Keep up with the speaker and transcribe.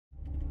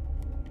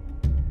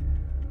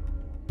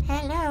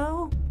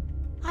Hello?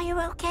 Are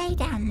you okay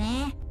down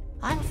there?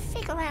 I'll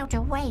figure out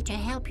a way to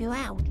help you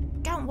out.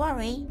 Don't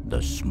worry. The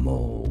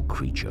small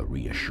creature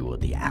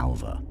reassured the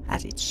Alva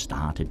as it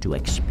started to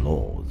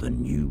explore the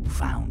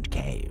new-found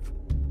cave.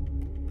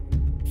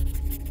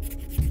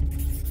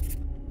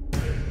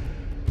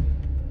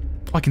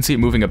 I can see it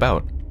moving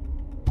about,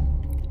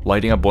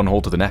 lighting up one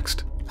hole to the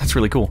next. That's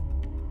really cool.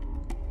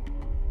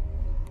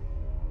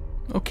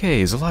 Okay,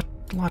 there's a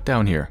lot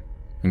down here,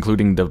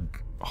 including the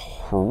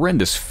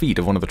horrendous feet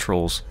of one of the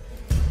trolls.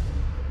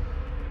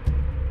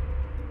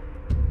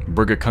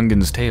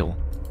 Burgakungen's tail.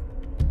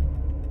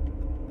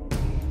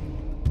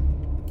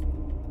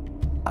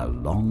 A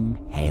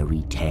long,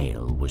 hairy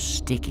tail was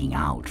sticking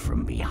out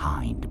from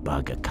behind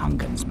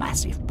Burgakungen's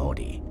massive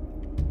body.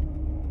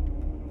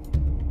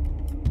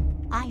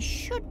 I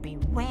should be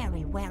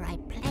wary where I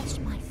place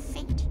my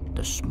feet.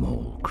 The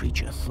small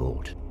creature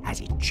thought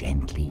as it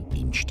gently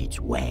inched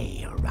its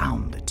way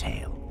around the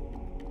tail.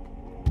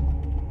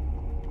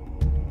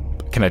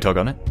 Can I tug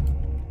on it?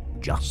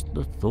 Just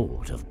the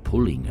thought of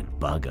pulling at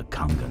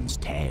Burgakungen's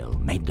tail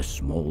made the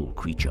small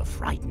creature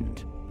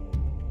frightened.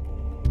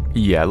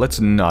 Yeah, let's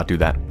not do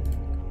that.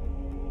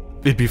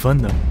 It'd be fun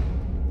though.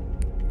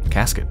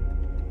 Casket.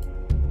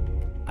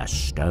 A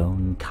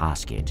stone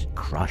casket,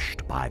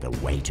 crushed by the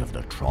weight of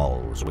the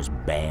trolls, was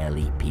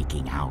barely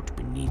peeking out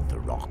beneath the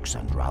rocks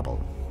and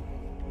rubble.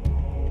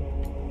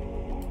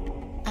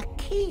 A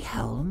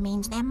keyhole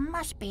means there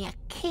must be a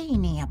key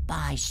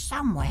nearby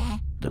somewhere.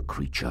 The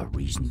creature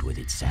reasoned with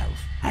itself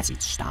as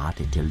it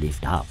started to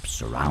lift up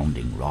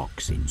surrounding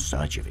rocks in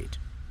search of it.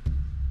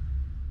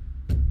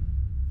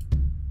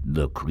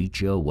 The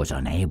creature was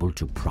unable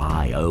to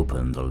pry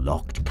open the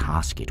locked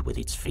casket with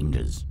its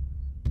fingers.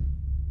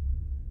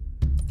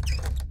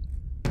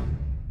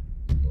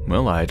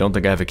 Well, I don't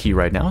think I have a key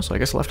right now, so I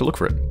guess I'll have to look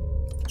for it.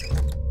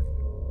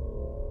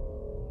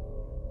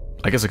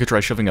 I guess I could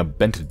try shoving a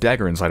bent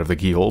dagger inside of the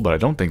keyhole, but I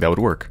don't think that would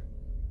work.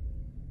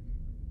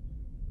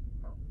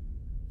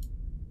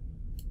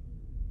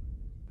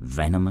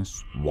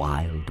 Venomous,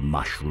 wild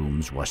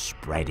mushrooms were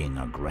spreading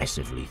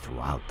aggressively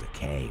throughout the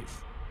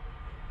cave.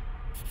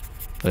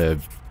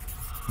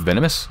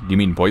 Venomous? Do you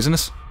mean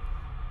poisonous?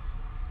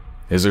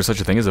 Is there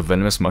such a thing as a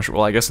venomous mushroom?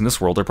 Well, I guess in this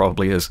world there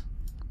probably is.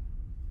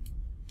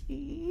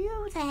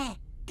 You there.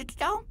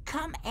 Don't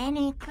come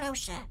any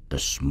closer. The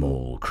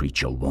small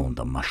creature warned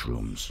the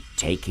mushrooms,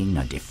 taking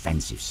a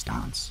defensive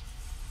stance.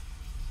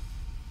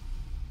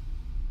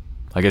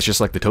 I guess just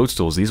like the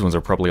toadstools, these ones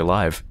are probably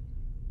alive.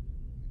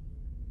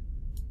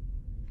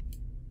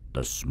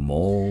 The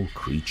small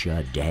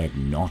creature dared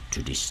not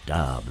to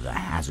disturb the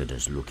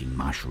hazardous-looking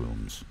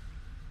mushrooms.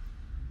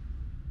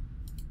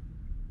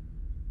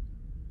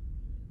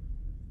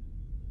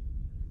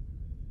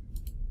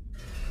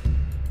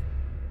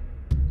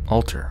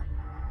 Altar.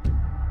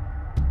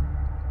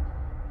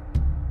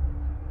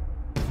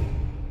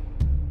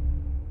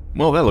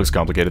 Well, that looks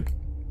complicated.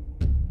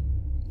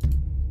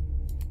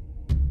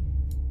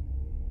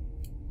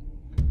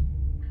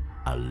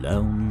 A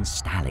lone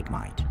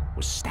stalagmite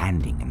was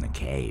standing in the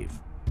cave.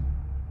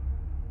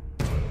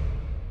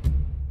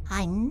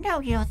 I know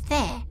you're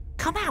there.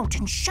 Come out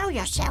and show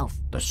yourself.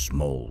 The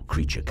small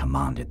creature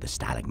commanded the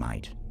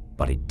stalagmite,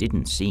 but it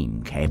didn't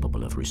seem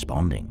capable of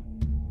responding.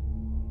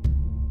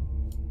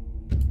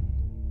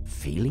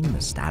 Feeling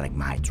the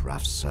stalagmite's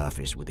rough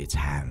surface with its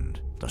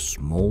hand, the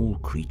small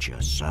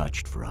creature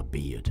searched for a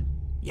beard,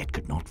 yet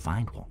could not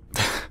find one.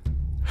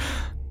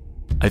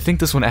 I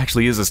think this one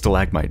actually is a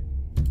stalagmite.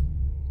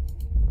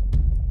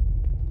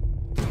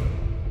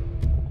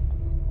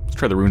 Let's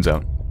try the runes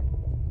out.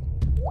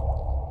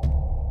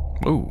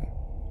 Ooh.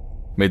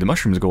 Made the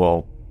mushrooms go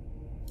all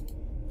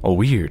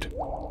weird.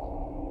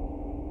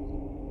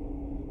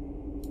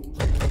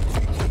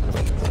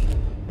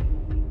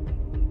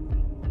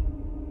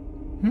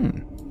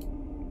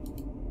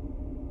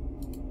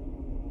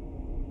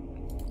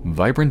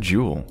 Vibrant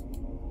jewel.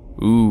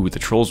 Ooh, the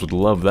trolls would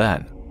love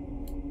that.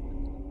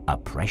 A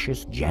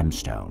precious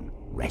gemstone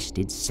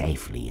rested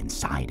safely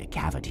inside a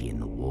cavity in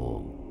the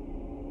wall.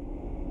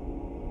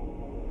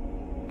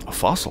 A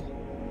fossil.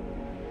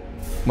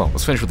 Well,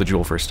 let's finish with the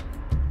jewel first.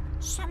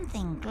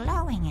 Something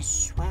glowing is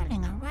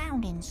swirling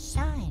around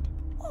inside.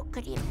 What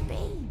could it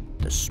be?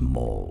 The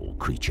small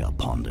creature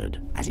pondered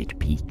as it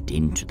peeked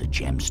into the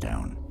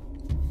gemstone.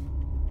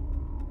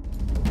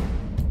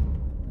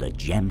 The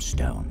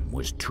gemstone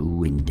was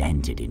too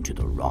indented into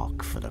the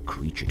rock for the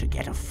creature to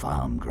get a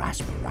firm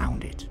grasp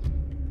around it.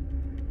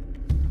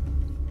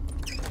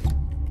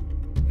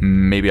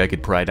 Maybe I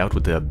could pry it out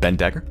with the bent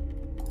dagger?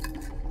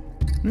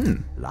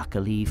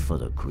 Luckily for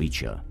the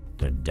creature,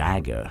 the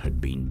dagger had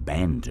been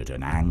bent at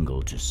an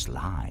angle to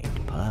slide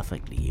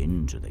perfectly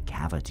into the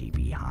cavity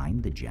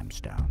behind the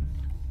gemstone.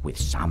 With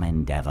some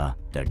endeavor,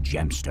 the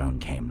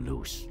gemstone came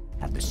loose,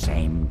 at the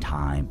same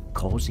time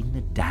causing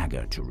the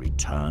dagger to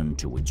return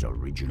to its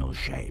original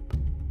shape.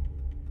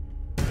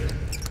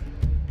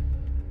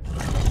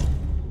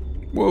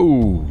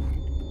 Whoa!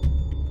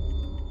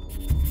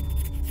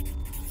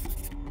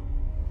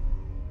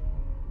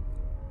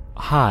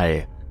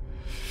 Hi.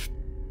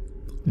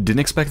 Didn't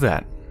expect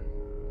that.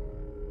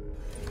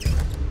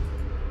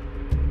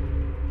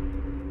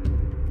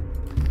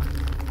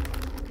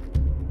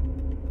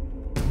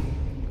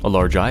 A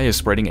large eye is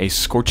spreading a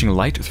scorching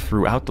light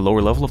throughout the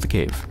lower level of the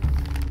cave.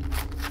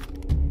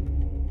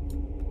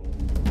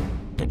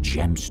 The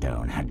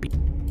gemstone had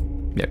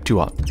been... Yep, too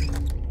hot.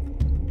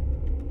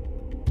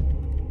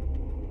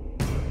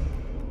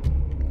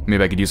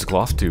 Maybe I could use the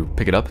cloth to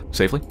pick it up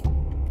safely.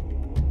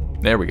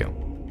 There we go.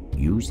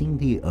 Using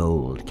the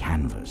old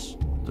canvas,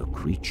 the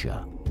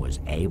creature was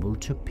able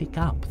to pick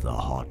up the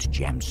hot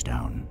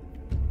gemstone.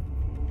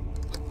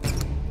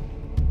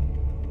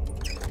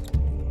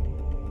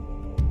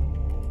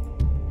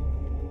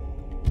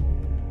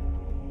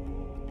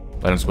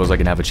 I don't suppose I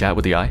can have a chat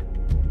with the eye?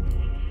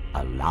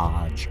 A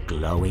large,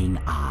 glowing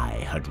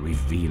eye had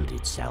revealed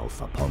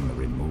itself upon the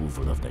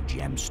removal of the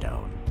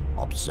gemstone,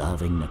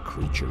 observing the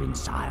creature in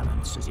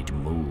silence as it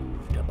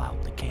moved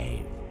about the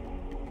cave.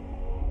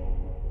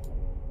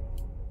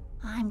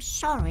 I'm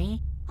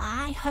sorry.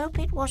 I hope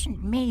it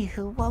wasn't me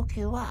who woke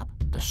you up.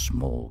 The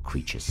small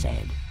creature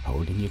said,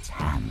 holding its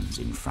hands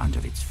in front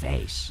of its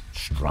face,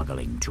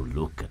 struggling to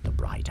look at the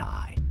bright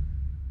eye.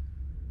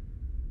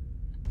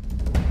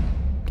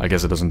 I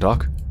guess it doesn't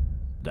talk.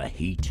 The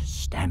heat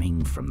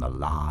stemming from the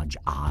large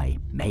eye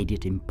made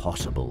it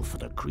impossible for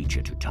the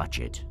creature to touch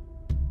it.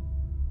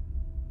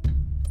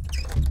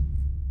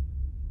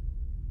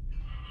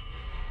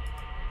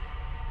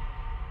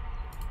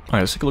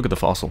 Alright, let's take a look at the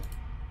fossil.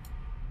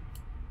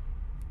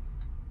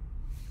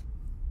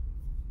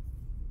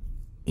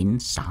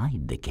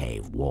 Inside the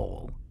cave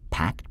wall,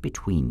 packed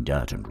between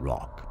dirt and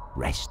rock,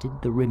 rested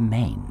the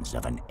remains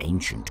of an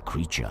ancient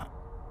creature.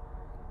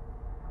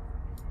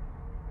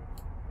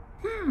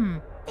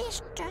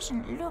 This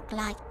doesn't look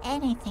like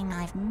anything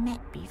I've met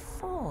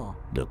before.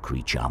 The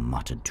creature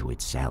muttered to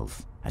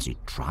itself as it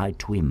tried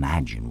to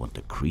imagine what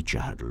the creature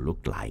had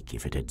looked like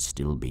if it had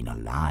still been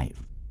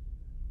alive.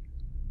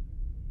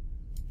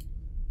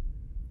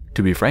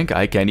 To be frank,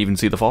 I can't even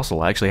see the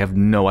fossil. I actually have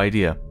no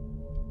idea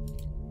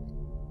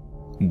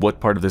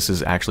what part of this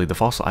is actually the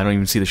fossil. I don't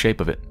even see the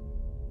shape of it.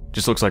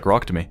 Just looks like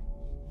rock to me.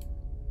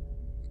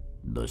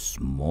 The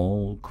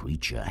small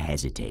creature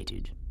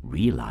hesitated,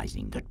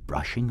 realizing that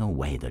brushing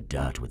away the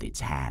dirt with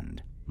its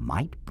hand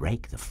might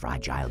break the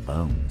fragile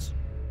bones.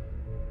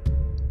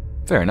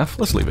 Fair enough,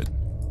 let's leave it.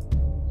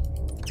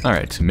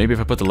 Alright, maybe if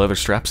I put the leather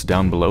straps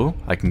down below,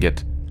 I can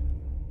get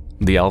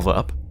the alva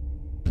up.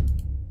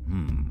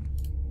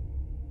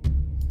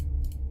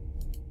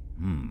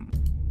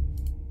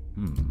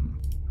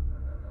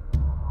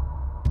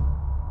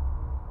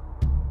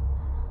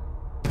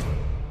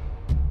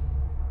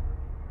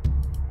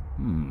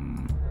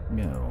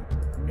 No.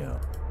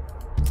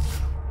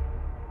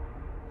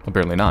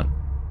 Apparently not.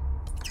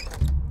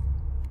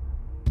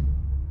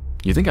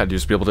 You think I'd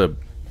just be able to,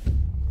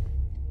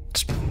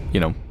 you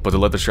know, put the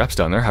leather straps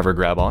down there, have her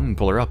grab on, and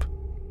pull her up.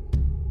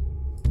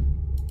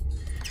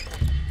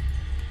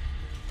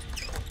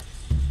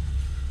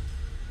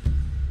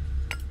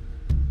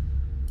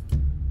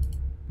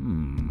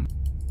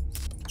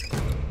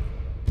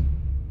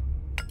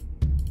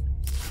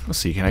 Let's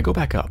see, can I go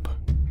back up?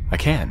 I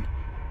can.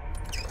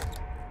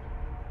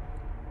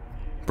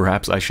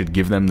 Perhaps I should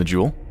give them the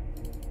jewel?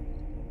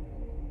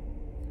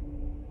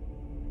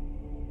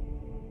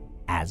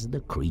 As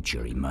the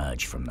creature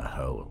emerged from the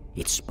hole,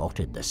 it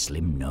spotted the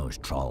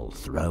slim-nosed troll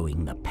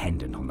throwing the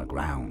pendant on the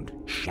ground,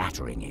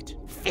 shattering it.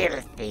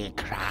 Filthy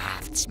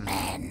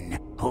craftsmen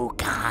who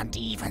can't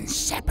even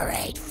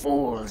separate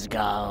fool's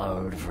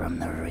gold from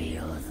the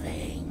real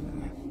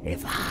thing.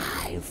 If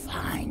I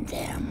find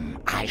them,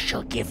 I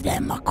shall give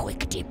them a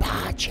quick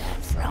departure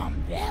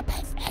from their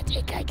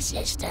pathetic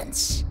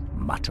existence.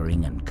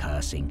 Muttering and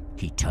cursing,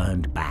 he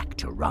turned back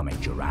to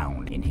rummage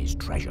around in his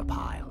treasure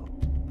pile.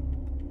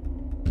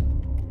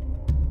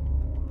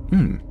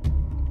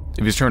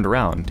 If he's turned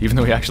around, even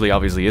though he actually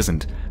obviously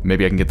isn't,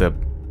 maybe I can get the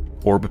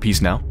orb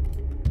piece now?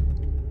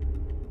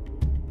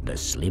 The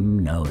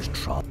slim-nosed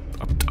troll...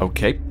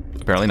 Okay,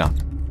 apparently not.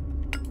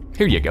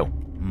 Here you go.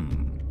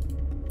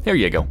 Here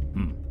you go.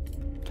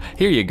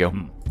 Here you go.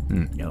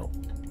 No.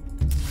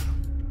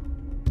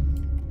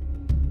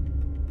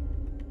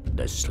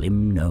 The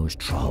slim-nosed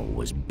troll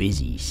was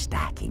busy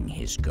stacking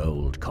his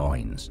gold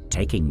coins,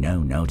 taking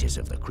no notice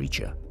of the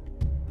creature.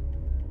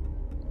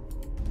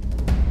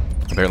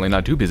 Apparently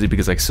not too busy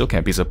because I still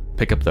can't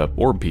pick up the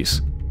orb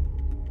piece.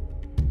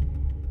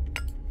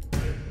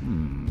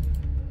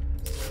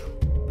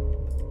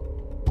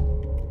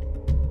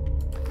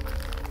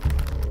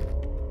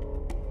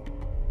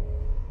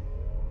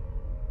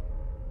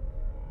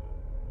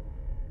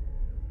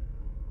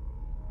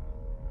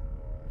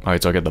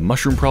 Alright, so I got the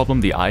mushroom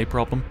problem, the eye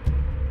problem.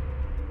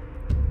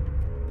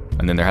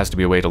 And then there has to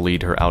be a way to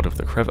lead her out of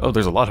the crevice. Oh,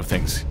 there's a lot of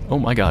things. Oh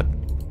my god.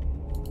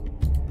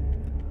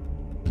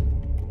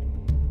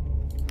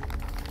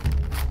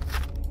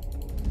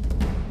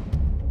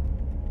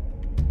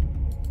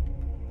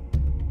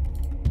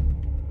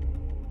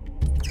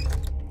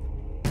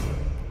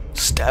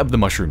 Stab the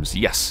mushrooms,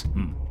 yes.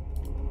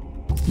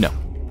 No.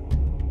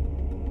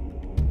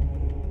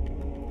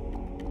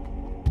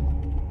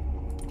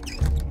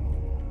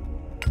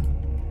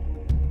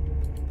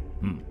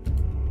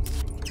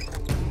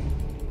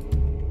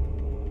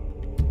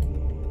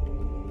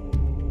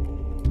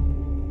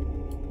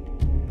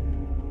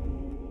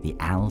 The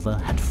alva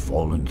had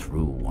fallen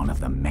through one of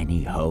the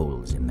many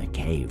holes in the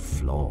cave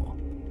floor.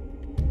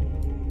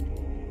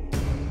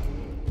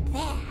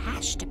 There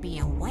has to be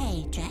a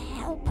way to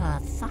help her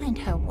find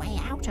her way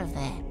out of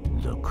there.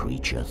 The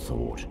creature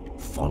thought,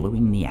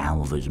 following the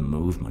alva's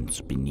movements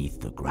beneath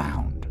the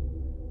ground.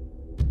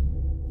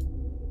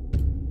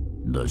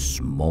 The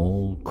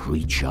small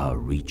creature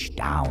reached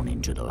down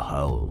into the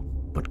hole,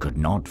 but could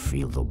not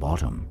feel the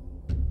bottom.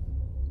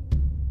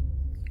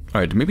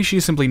 Alright, maybe she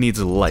simply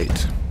needs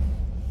light.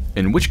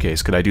 In which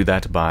case, could I do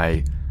that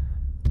by...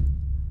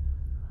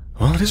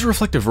 Well, it is a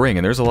reflective ring,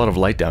 and there's a lot of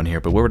light down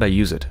here, but where would I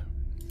use it?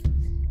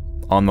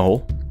 On the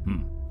hole?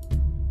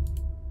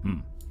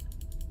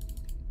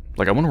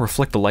 Like, I want to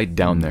reflect the light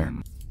down there.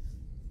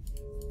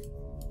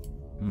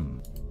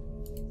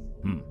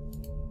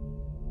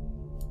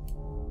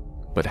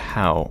 But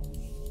how?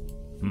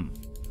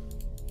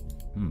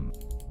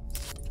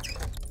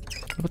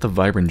 What about the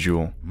vibrant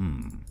jewel?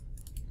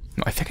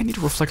 No, I think I need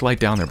to reflect light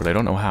down there, but I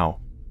don't know how.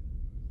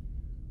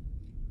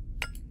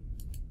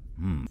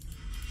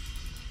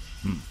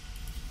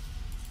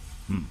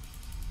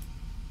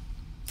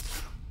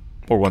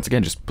 Or once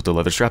again, just put the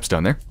leather straps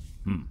down there.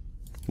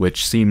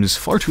 Which seems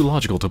far too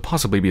logical to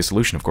possibly be a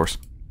solution, of course.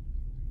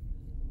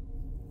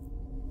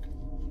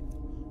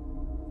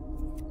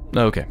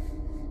 Okay.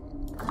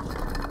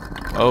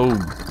 Oh,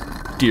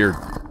 dear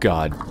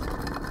God.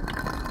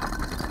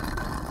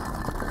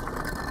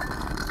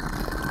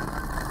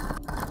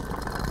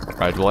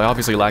 Right, well, I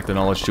obviously lack the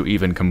knowledge to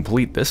even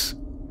complete this.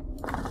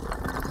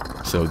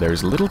 So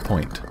there's little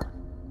point.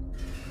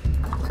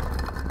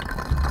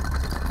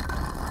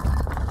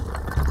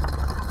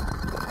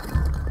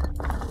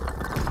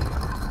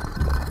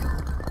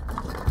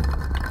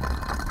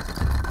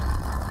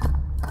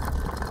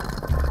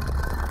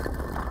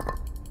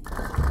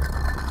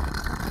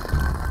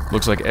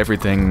 Looks like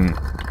everything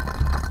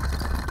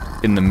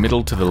in the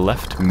middle to the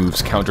left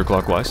moves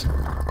counterclockwise,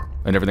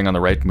 and everything on the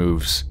right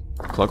moves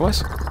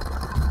clockwise?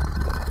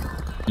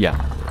 Yeah.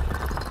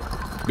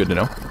 Good to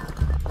know.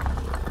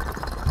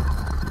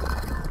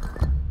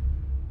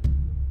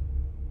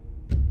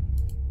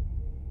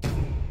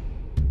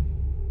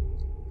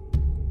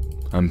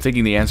 I'm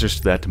thinking the answers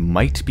to that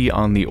might be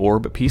on the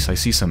orb piece. I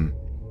see some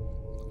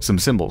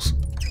symbols.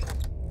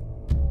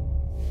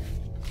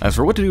 As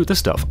for what to do with this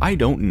stuff, I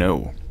don't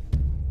know.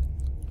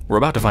 We're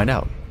about to find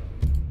out.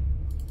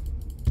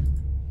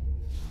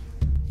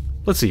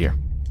 Let's see here.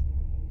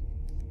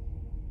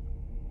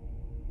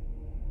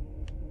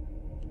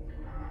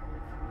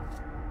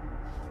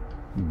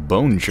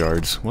 Bone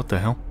shards? What the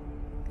hell?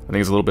 I think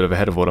it's a little bit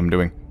ahead of what I'm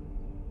doing.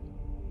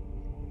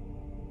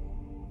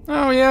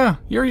 Oh yeah,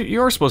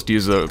 you're supposed to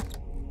use the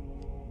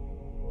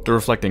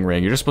reflecting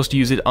ring. You're just supposed to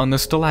use it on the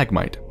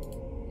stalagmite.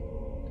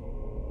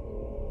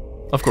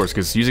 Of course,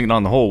 because using it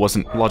on the hole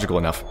wasn't logical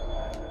enough.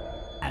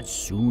 As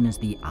soon as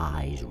the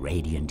eye's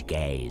radiant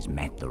gaze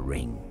met the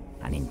ring,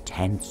 an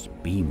intense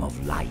beam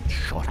of light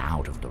shot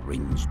out of the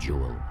ring's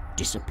jewel,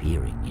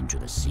 disappearing into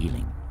the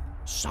ceiling.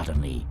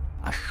 Suddenly,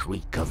 a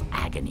shriek of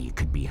agony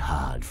could be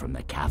heard from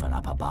the cavern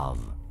up above.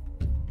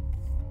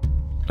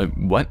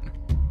 What?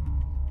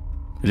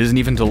 It isn't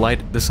even to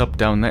light this up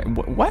down there.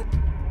 What?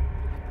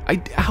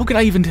 How can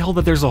I even tell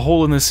that there's a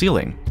hole in the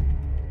ceiling?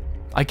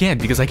 I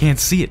can't, because I can't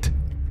see it.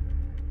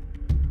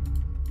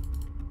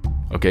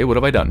 Okay, what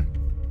have I done?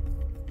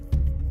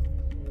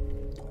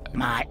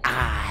 My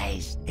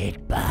eyes,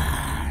 it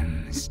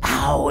burns.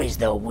 How is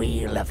the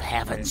wheel of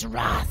heaven's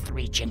wrath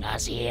reaching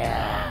us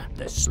here?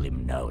 The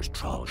slim-nosed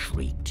troll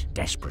shrieked,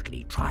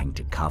 desperately trying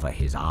to cover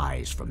his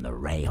eyes from the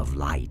ray of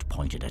light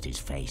pointed at his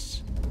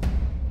face.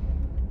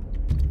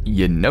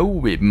 You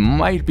know, it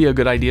might be a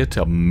good idea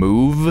to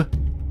move.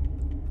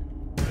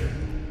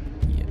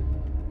 Yeah.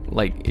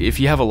 Like, if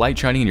you have a light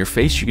shining in your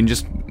face, you can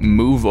just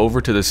move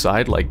over to the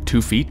side like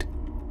 2 feet.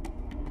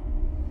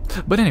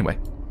 But anyway.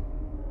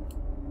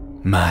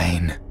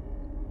 Mine.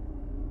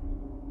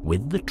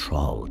 With the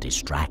troll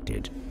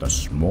distracted, the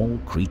small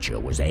creature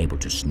was able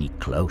to sneak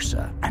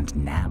closer and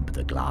nab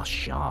the glass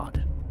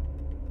shard.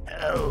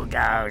 Who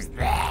goes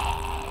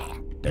there?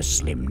 The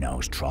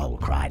slim-nosed troll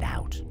cried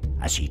out,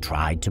 as he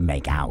tried to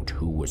make out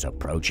who was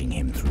approaching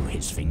him through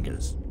his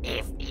fingers.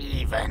 If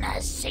even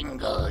a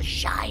single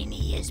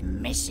shiny is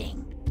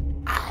missing,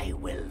 I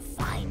will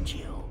find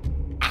you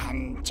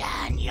and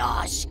turn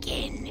your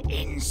skin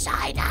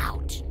inside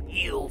out,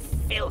 you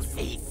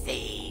filthy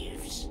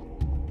thieves.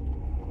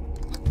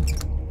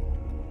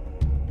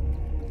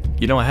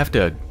 You know, I have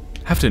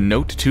to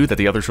note too that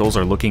the other trolls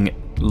are looking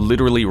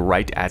literally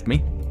right at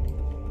me.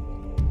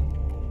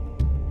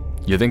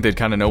 You think they'd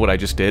kind of know what I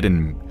just did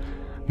and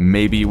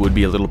maybe would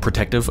be a little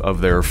protective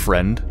of their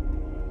friend?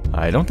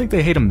 I don't think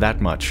they hate him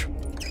that much.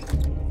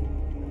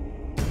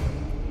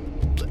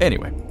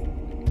 Anyway.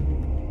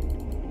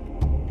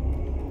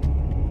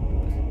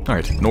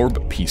 Alright,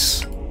 Norb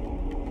piece.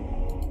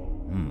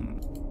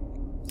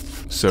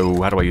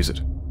 So, how do I use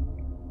it?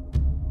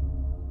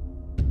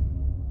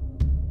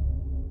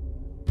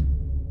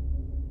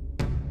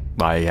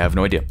 I have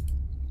no idea.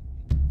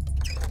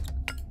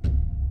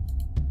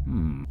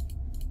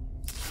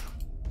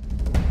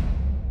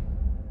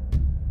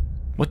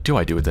 What do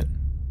I do with it?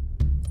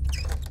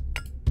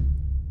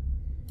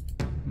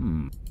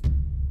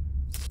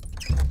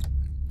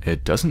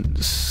 It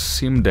doesn't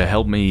seem to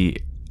help me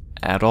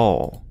at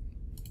all.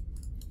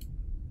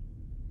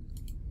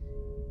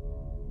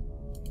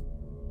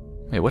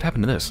 Hey, what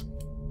happened to this?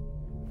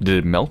 Did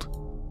it melt?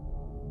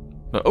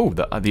 Oh,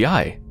 the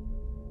eye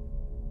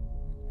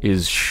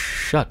is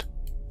shut.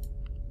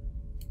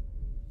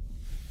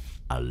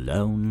 A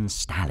lone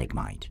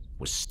stalagmite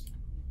was...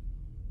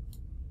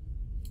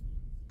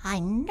 I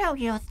know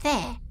you're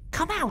there.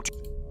 Come out.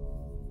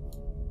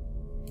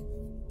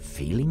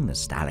 Feeling the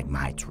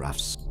stalagmite's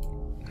roughs.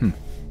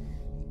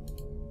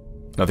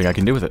 Nothing I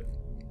can do with it.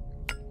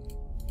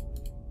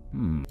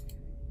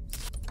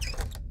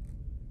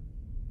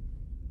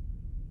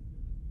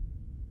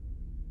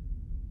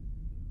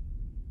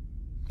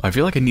 I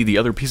feel like I need the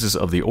other pieces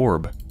of the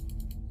orb.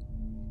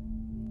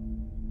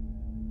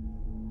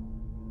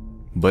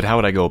 But how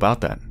would I go about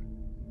that?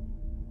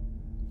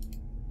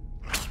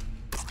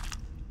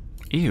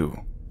 Ew.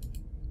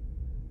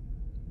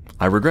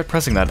 I regret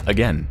pressing that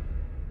again.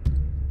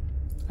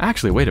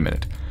 Actually, wait a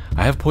minute.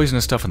 I have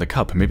poisonous stuff in the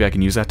cup. Maybe I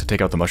can use that to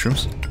take out the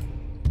mushrooms?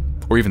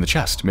 Or even the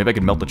chest. Maybe I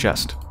can melt the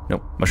chest.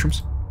 Nope.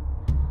 Mushrooms?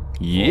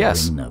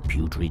 Yes! Pouring the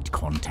putrid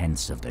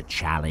contents of the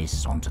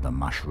chalice onto the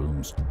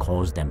mushrooms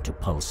caused them to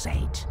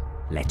pulsate,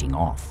 letting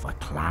off a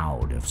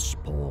cloud of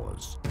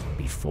spores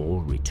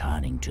before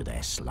returning to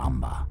their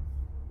slumber.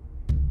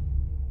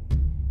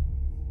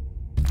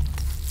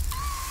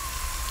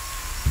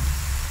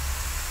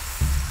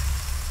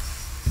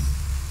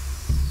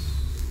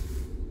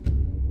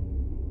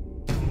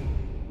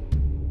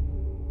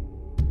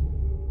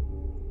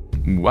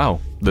 Wow,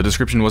 the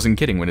description wasn't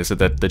kidding when it said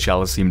that the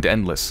chalice seemed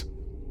endless.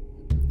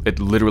 It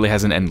literally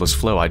has an endless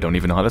flow. I don't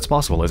even know how that's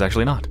possible. It's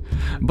actually not.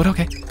 But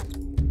okay.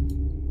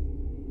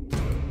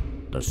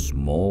 The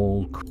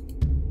small...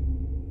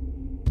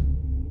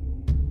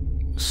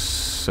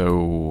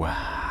 So...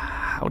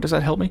 how does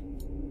that help me?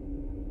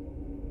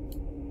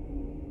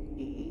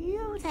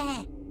 You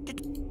there.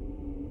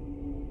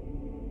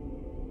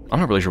 I'm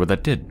not really sure what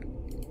that did.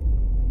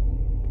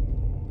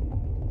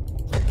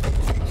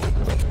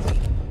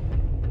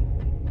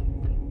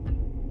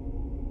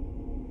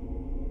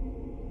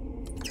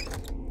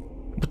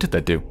 What did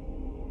that do?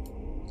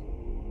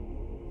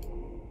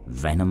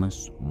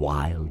 Venomous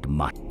wild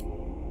mush.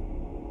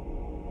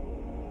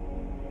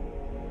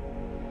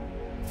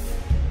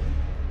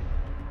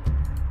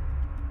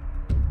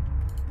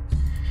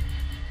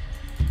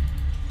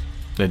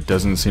 It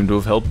doesn't seem to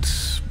have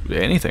helped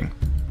anything.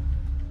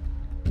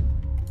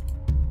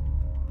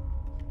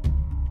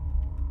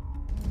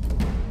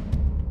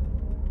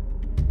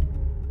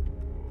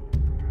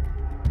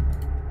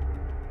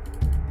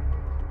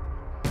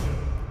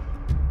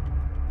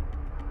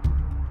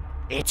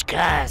 It's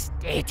cursed.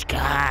 It's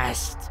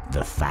cursed.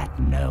 The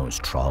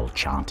fat-nosed troll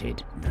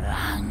chanted. The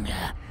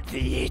hunger,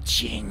 the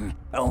itching.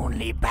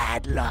 Only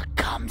bad luck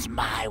comes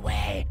my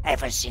way.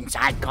 Ever since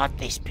I got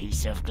this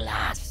piece of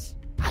glass,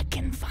 I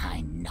can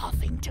find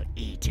nothing to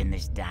eat in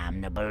this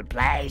damnable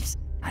place.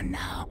 And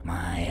now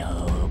my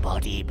whole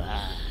body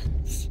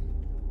burns.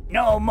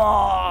 No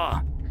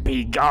more!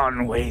 Be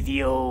gone with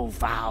you,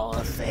 foul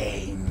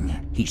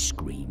thing! He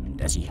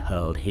screamed as he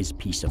hurled his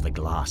piece of the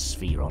glass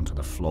sphere onto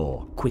the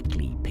floor,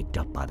 quickly picked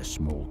up by the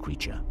small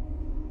creature.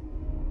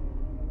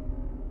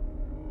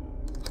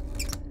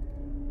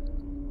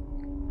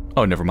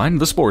 Oh, never mind.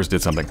 The spores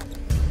did something.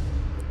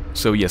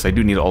 So yes, I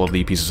do need all of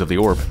the pieces of the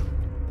orb.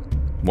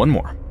 One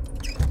more.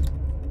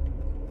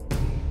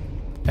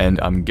 And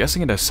I'm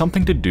guessing it has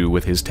something to do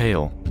with his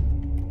tail.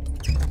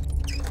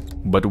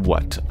 But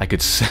what? I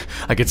could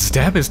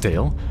stab his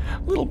tail.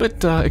 A little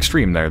bit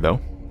extreme there,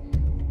 though.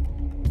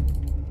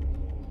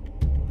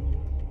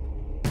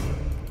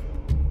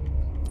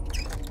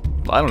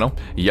 I don't know.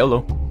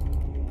 YOLO.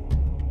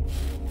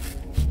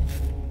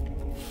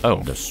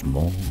 Oh. The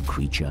small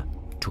creature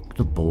took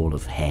the ball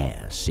of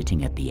hair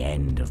sitting at the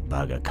end of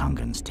Burger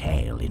Kungan's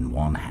tail in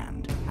one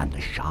hand and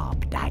the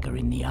sharp dagger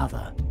in the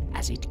other,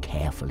 as it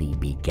carefully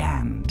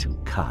began to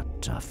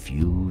cut a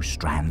few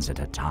strands at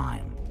a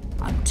time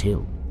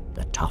until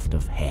the tuft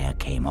of hair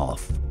came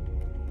off.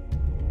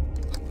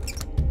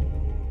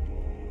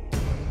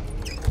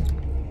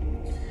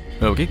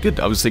 Okay, good.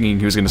 I was thinking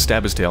he was going to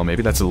stab his tail,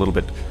 maybe. That's a little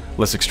bit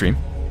less extreme.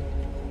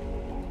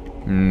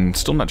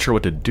 Still not sure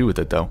what to do with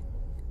it, though.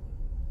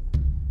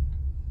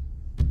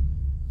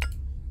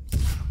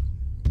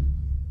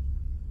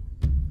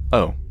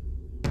 Oh.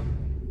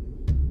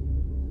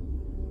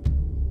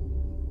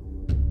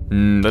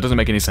 That doesn't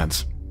make any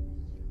sense.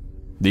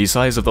 The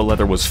size of the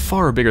leather was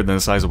far bigger than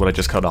the size of what I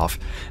just cut off,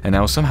 and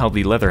now somehow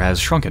the leather has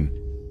shrunken.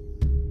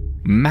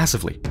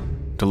 Massively.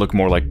 To look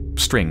more like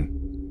string.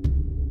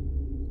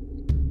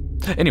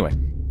 Anyway.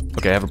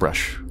 Okay, I have a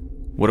brush.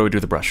 What do I do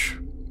with the brush?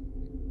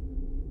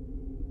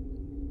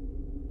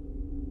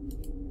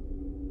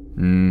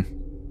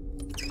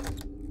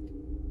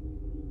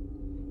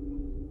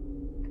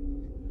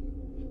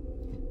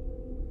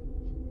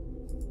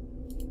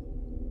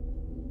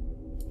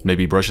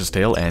 Maybe brush his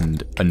tail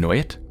and annoy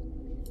it?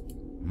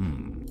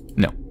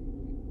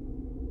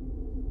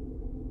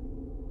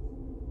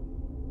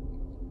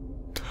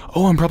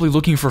 Oh, I'm probably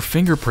looking for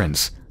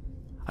fingerprints.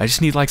 I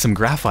just need like some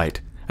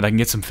graphite, and I can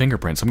get some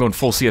fingerprints. I'm going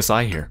full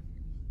CSI here.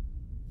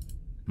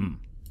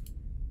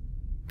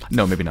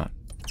 No, maybe not.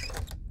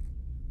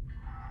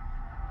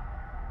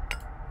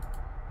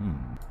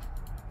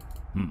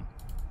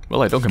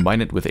 Well, I don't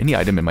combine it with any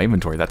item in my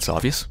inventory, that's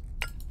obvious.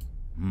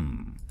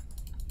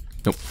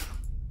 Nope.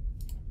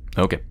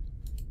 Okay.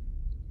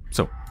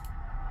 So.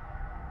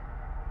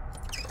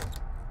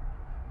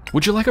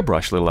 Would you like a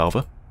brush, little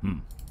Alva?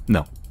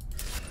 No.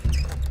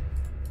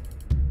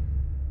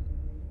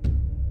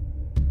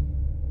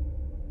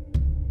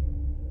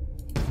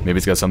 Maybe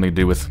it's got something to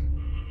do with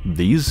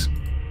these?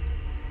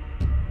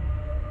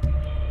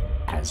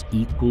 As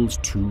equals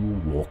 2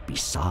 walk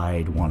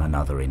beside one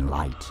another in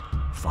light,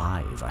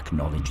 5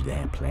 acknowledge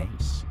their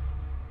place.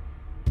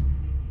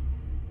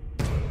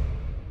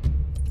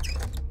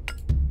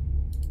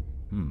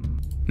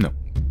 No.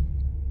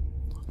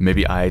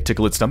 Maybe I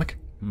tickle its stomach?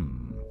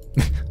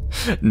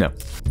 No.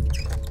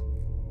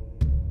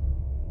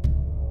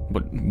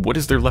 What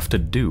is there left to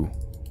do?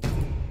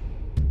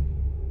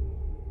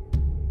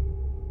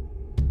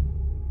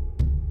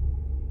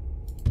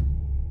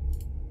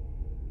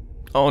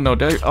 Oh no,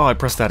 oh, I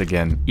pressed that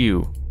again.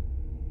 Ew.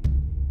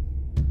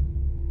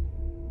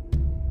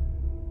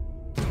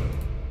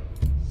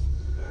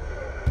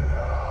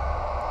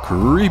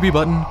 Creepy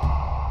button.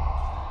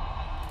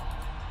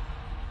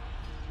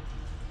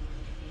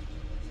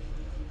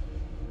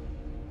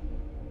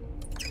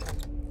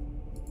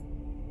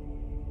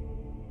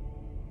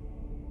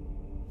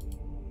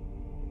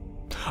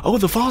 Oh,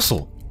 the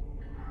fossil!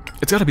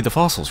 It's gotta be the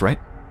fossils, right?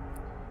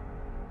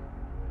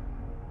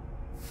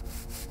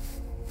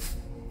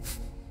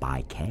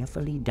 By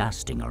carefully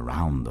dusting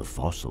around the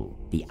fossil,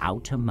 the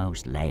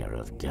outermost layer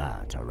of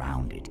dirt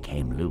around it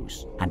came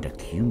loose and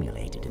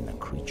accumulated in the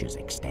creature's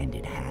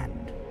extended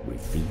hand,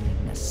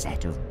 revealing a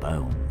set of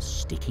bones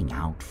sticking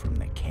out from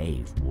the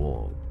cave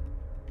wall.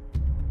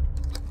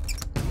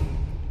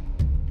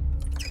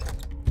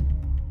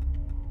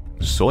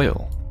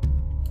 Soil.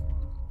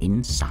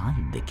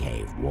 Inside the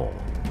cave wall,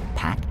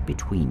 packed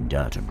between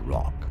dirt and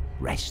rock,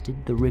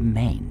 rested the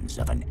remains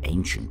of an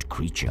ancient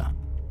creature.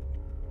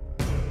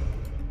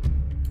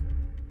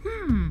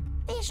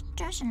 This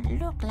doesn't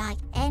look like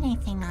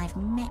anything I've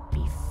met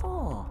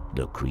before.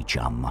 The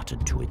creature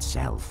muttered to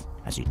itself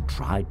as it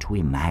tried to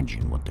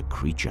imagine what the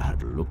creature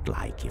had looked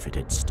like if it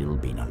had still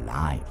been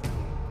alive.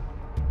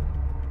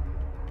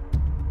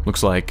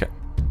 Looks like... I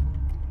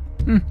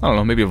don't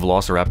know, maybe a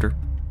velociraptor?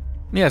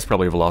 Yeah, it's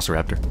probably a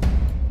velociraptor.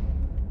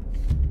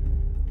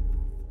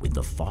 With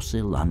the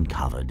fossil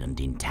uncovered and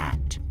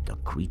intact, the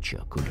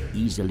creature could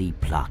easily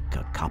pluck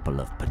a couple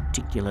of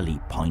particularly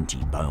pointy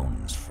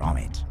bones from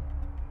it.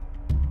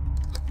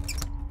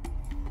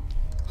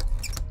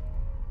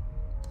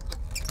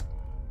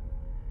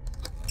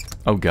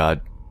 Oh god.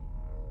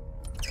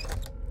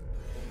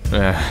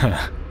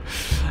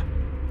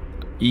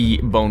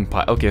 Bone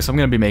pie. Okay, so I'm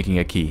gonna be making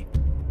a key.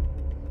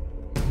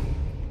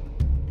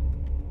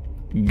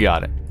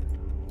 Got it.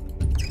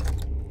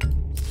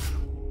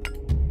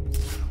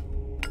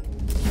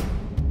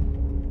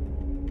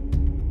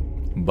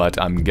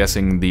 But I'm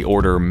guessing the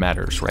order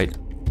matters, right?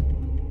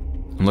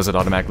 Unless it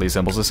automatically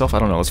assembles itself? I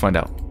don't know, let's find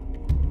out.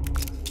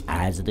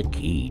 As the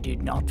key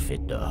did not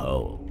fit the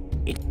hole,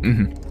 it...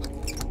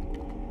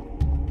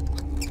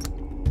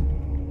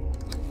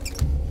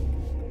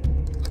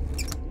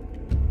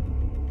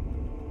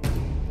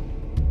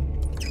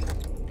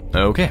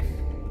 Okay.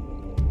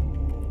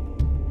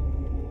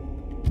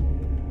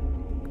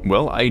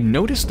 Well, I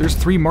noticed there's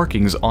 3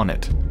 markings on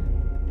it.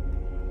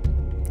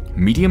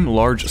 Medium,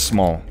 large,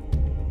 small.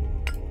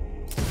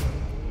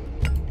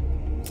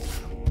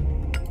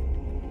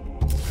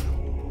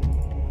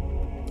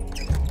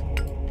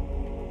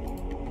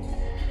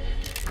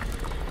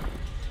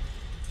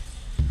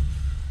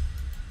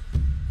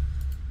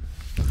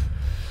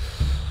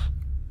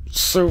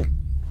 So,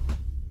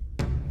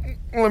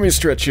 let me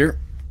stretch here.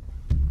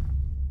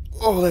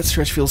 Oh, that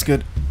stretch feels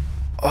good.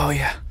 Oh,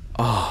 yeah.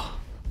 Oh.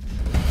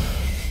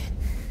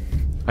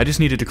 I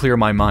just needed to clear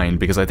my mind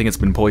because I think it's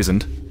been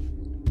poisoned.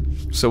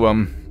 So,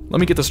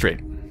 let me get this straight.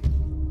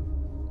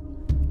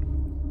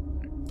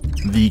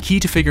 The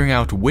key to figuring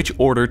out which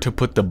order to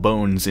put the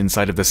bones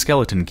inside of the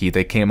skeleton key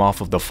that came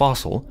off of the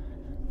fossil.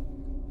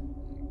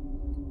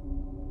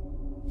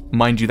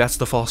 Mind you, that's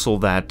the fossil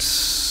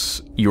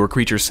that your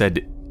creature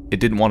said it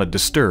didn't want to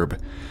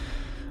disturb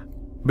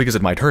because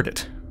it might hurt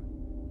it.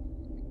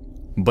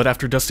 But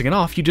after dusting it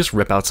off, you just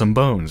rip out some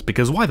bones,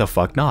 because why the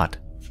fuck not?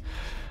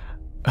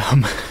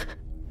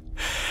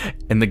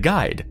 And the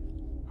guide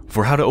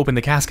for how to open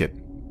the casket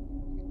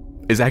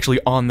is actually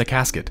on the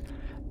casket,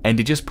 and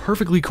it just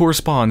perfectly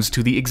corresponds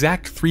to the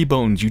exact 3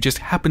 bones you just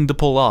happened to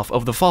pull off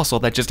of the fossil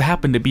that just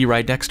happened to be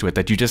right next to it,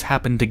 that you just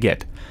happened to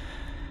get.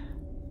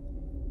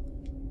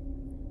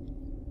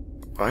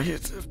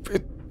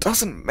 It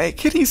doesn't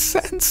make any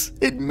sense.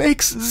 It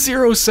makes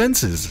 0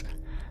 senses.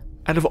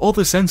 Out of all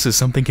the senses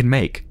something can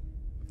make,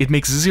 it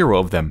makes 0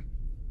 of them.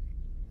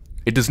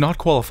 It does not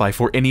qualify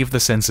for any of the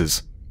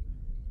senses.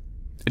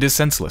 It is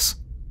senseless.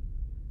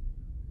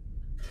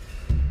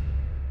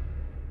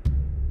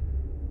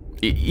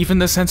 Even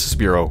the Census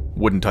Bureau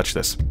wouldn't touch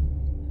this.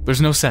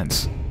 There's no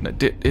sense.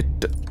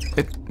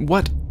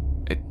 What?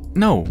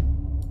 No.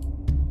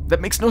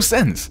 That makes no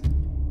sense.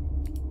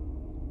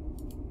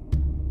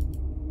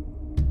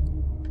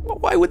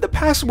 Why would the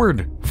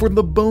password for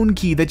the bone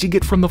key that you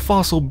get from the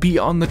fossil be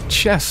on the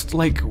chest?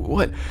 Like,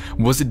 what?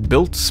 Was it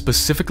built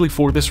specifically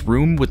for this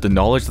room with the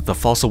knowledge that the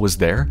fossil was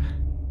there?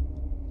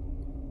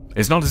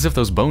 It's not as if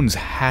those bones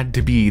had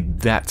to be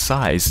that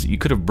size. You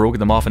could have broken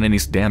them off in any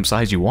damn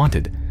size you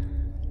wanted.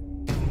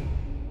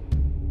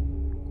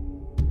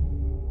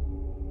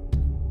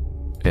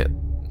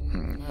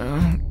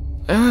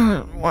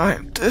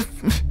 What?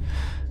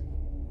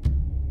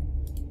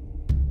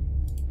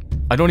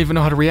 I don't even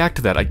know how to react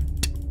to that.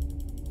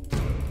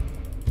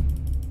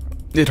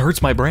 It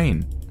hurts my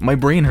brain. My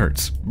brain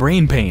hurts.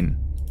 Brain pain.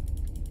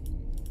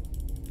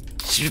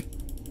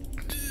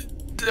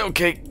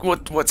 Okay,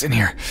 what's in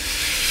here?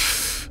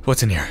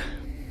 What's in here?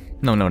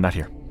 No, not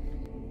here.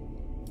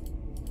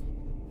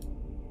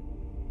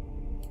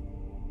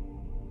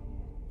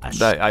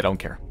 I don't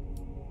care.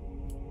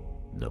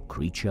 The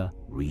creature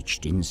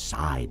reached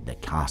inside the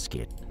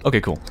casket.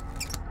 Okay, cool.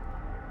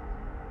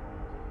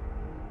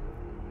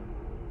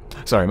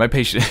 Sorry, my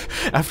patience...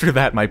 After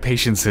that, my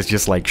patience has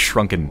just, like,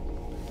 shrunken.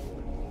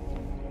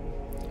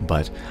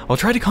 But I'll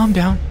try to calm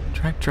down.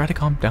 Try to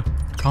calm down.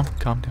 Calm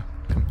down.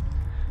 Come.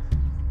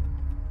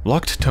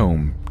 Locked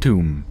tome.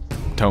 Tome.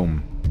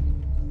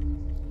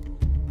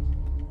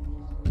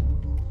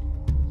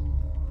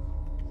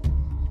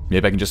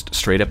 Maybe I can just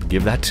straight up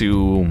give that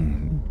to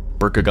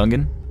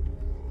Burgagungan?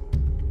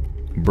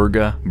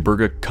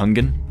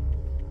 Burgakungan?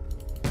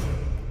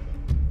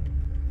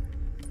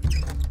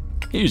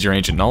 Use your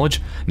ancient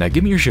knowledge. Now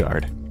give me your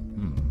shard.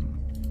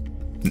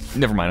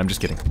 Never mind, I'm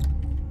just kidding.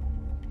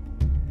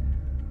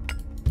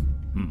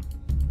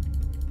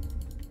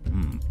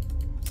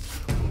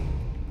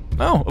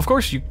 Oh, of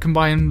course, you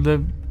combine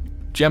the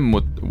gem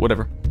with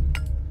whatever.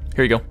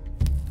 Here you go.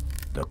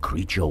 The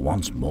creature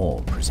once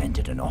more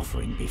presented an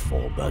offering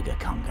before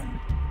Burgakungan.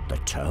 The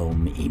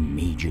tome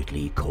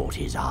immediately caught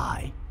his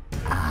eye.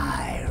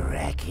 I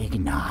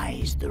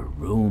recognize the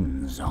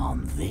runes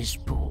on this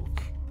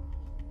book.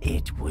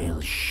 It will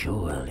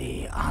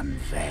surely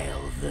unveil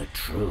the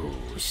true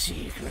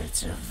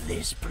secrets of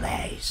this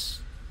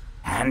place.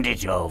 Hand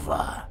it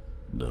over.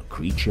 The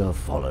creature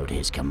followed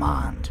his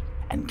command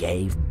and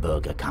gave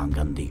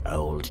Burgakungan the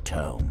old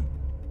tome.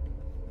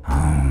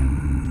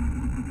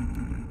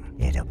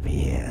 It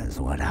appears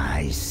what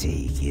I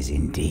seek is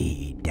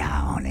indeed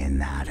down in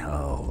that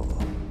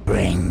hole.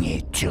 Bring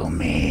it to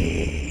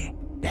me.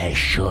 There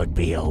should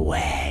be a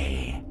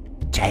way.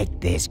 Take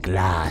this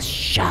glass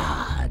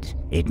shard.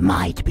 It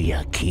might be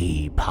a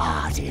key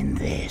part in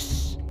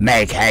this.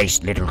 Make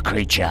haste, little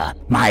creature.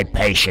 My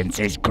patience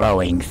is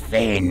growing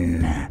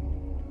thin.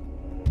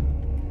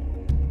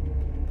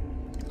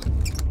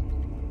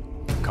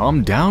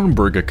 Calm down,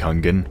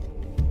 Burgakungan.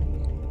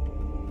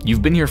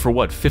 You've been here for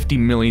what, 50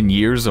 million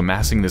years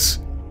amassing this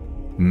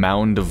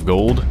mounds of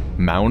gold?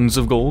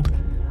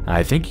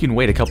 I think you can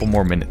wait a couple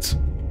more minutes.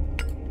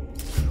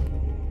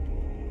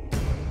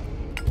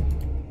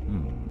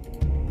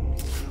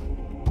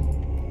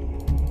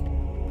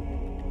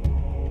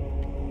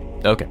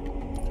 Okay.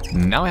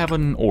 Now I have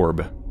an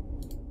orb.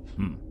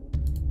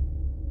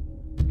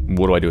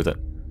 What do I do with it?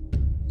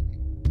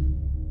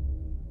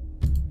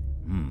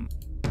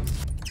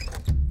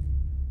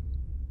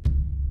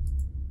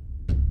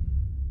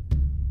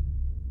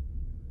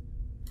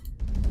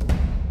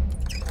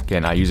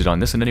 Can I use it on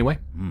this in any way?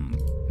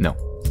 No.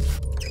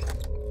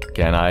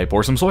 Can I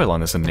pour some soil on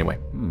this in any way?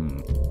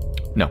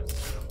 No.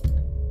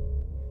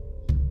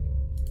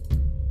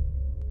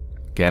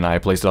 Can I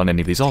place it on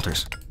any of these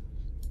altars?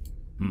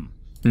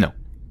 No.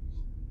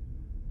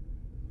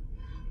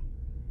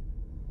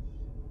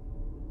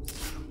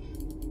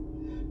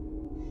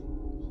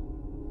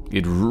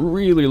 It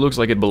really looks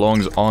like it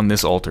belongs on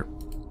this altar.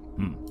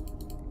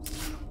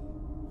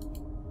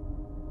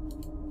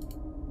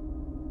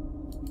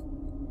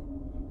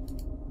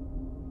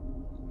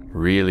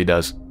 Really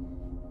does.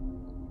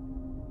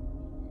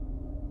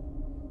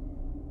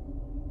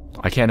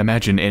 I can't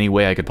imagine any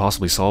way I could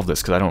possibly solve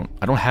this, because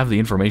I don't have the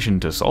information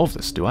to solve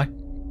this, do I?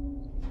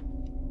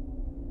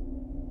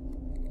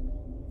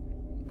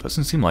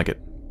 Doesn't seem like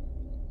it.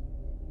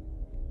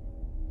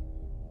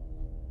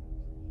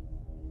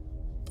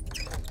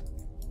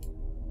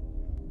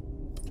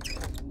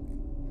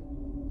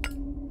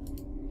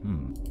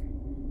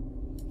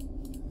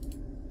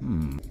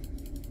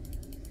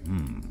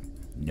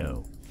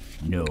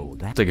 No,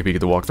 that... Take a peek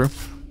at the walkthrough.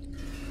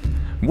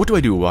 What do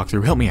I do,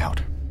 walkthrough? Help me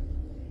out.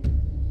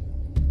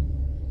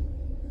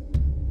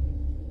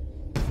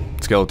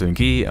 Skeleton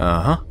key,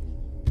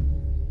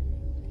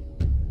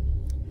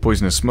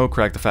 Poisonous smoke,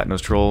 crack the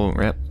fat-nosed troll.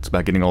 Yep, it's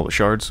about getting all the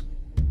shards.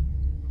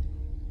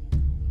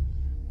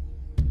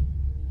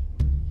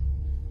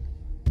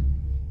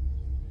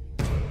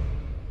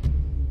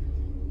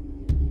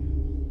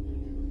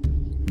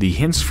 The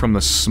hints from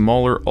the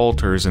smaller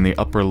altars in the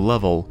upper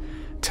level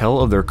tell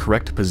of their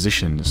correct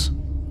positions.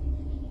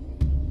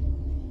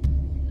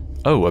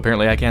 Oh,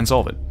 apparently I can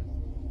solve it.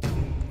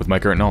 With my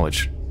current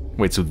knowledge.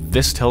 Wait, so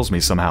this tells me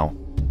somehow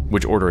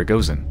which order it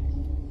goes in.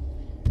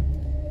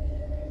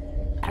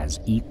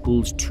 As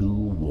equals 2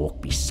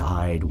 walk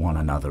beside one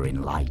another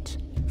in light,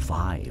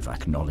 5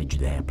 acknowledge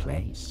their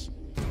place.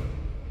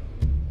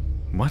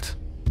 What?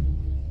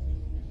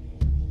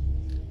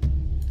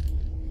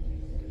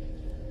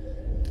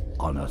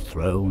 On a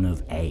throne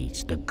of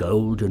 8, the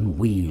golden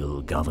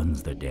wheel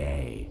governs the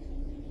day.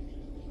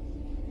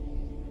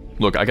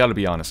 Look, I gotta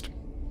be honest.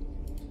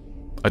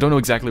 I don't know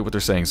exactly what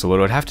they're saying, so what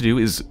I would have to do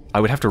is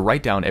I would have to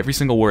write down every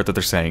single word that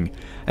they're saying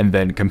and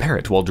then compare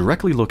it while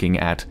directly looking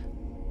at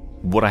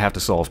what I have to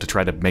solve to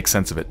try to make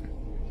sense of it.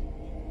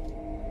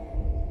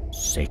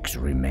 6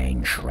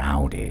 remain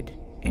shrouded,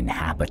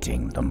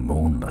 inhabiting the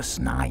moonless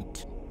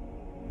night.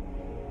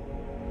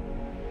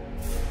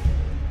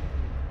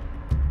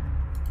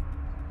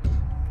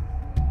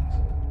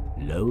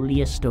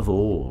 Lowliest of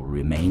all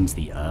remains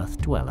the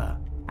Earth Dweller,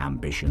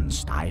 ambition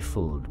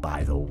stifled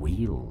by the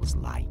wheel's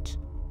light.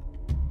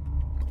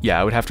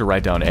 Yeah, I would have to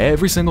write down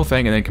every single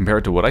thing and then compare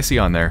it to what I see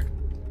on there.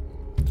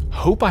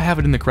 Hope I have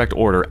it in the correct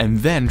order, and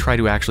then try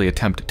to actually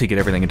attempt to get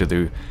everything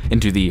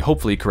into the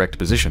hopefully correct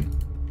position.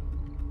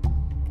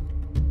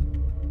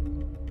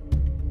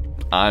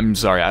 I'm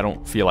sorry, I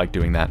don't feel like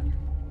doing that.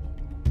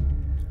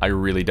 I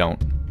really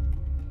don't.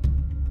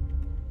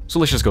 So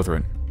let's just go through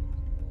it.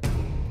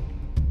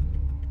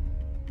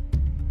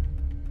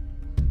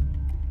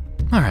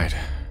 Alright.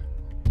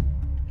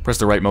 Press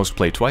the rightmost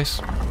plate twice.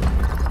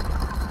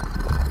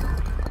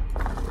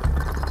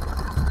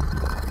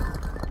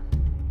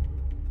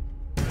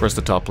 Press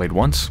the top plate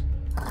once.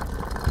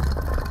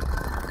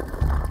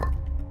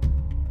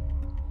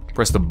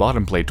 Press the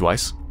bottom plate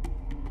twice.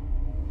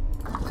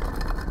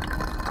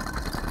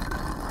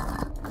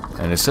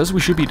 And it says we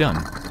should be done.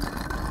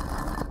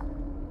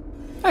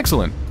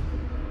 Excellent.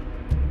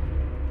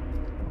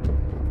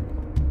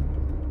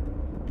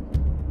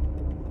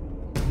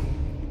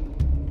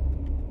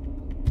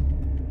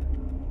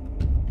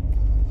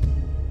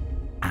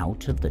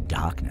 Out of the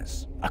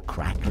darkness, a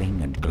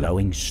crackling and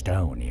glowing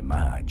stone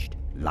emerged,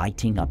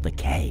 lighting up the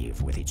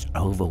cave with its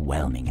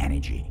overwhelming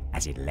energy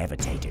as it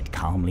levitated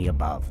calmly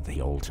above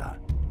the altar.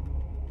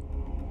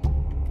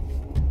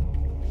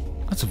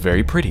 That's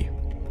very pretty.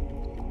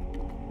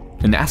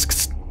 And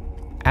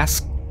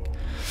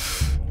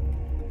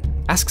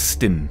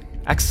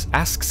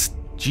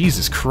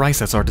Jesus Christ,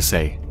 that's hard to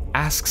say.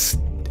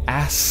 Askstin.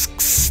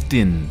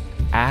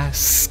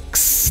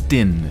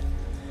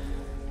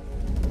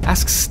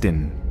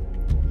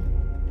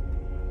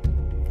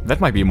 That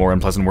might be a more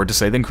unpleasant word to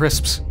say than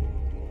crisps.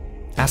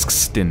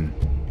 Askstin.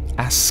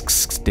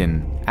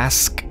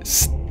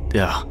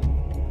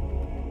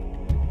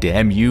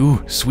 Damn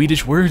you,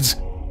 Swedish words.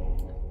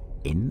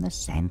 In the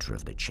center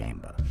of the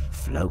chamber,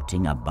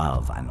 floating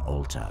above an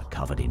altar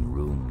covered in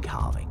rune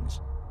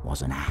carvings,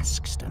 was an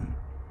askston.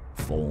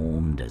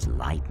 Formed as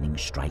lightning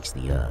strikes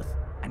the earth,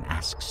 an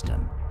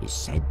askston is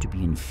said to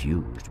be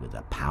infused with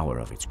the power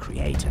of its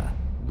creator,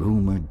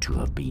 rumored to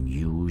have been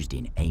used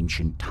in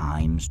ancient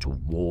times to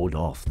ward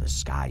off the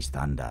sky's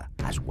thunder,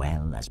 as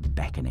well as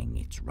beckoning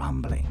its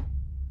rumbling.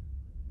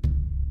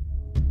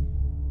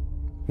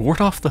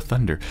 Ward off the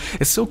thunder.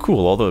 It's so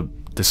cool, all the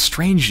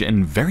strange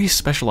and very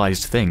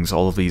specialized things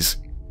all of these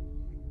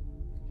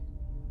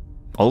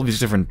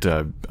different,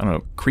 I don't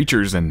know,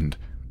 creatures and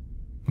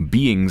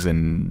beings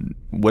and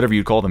whatever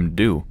you call them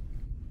do.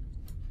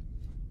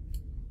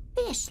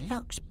 This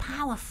looks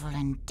powerful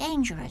and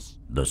dangerous,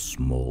 the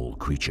small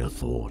creature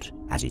thought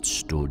as it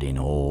stood in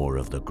awe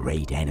of the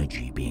great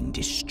energy being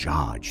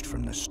discharged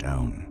from the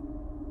stone.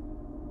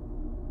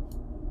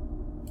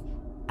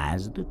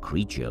 As the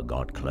creature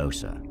got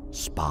closer,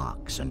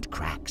 sparks and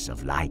cracks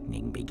of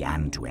lightning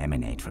began to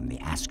emanate from the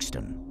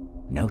askston.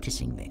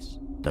 Noticing this,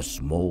 the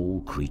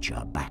small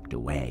creature backed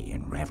away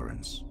in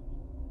reverence.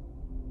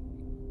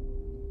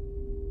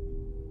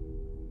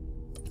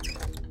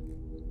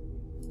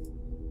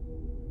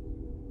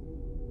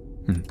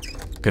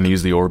 Can I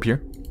use the orb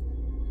here?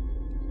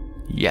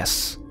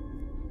 Yes.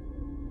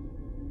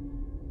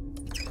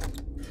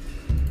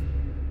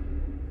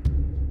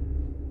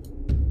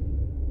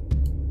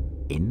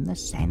 In the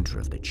center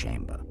of the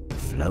chamber,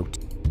 float.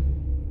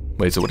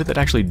 Wait, so what did that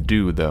actually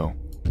do, though?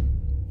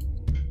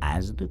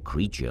 As the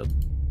creature...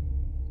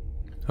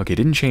 Okay,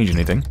 didn't change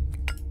anything.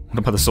 What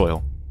about the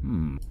soil?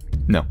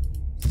 No.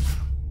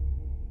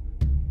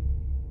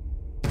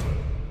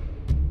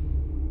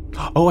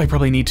 Oh, I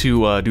probably need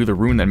to do the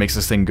rune that makes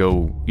this thing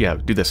go... Yeah,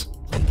 do this.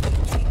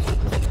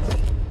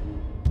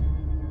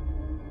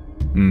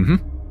 Mm-hmm.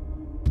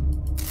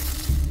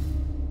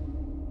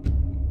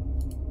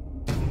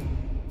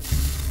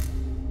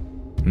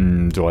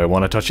 Do I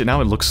want to touch it now?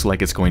 It looks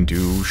like it's going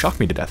to shock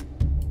me to death.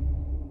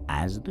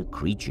 As the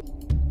creature...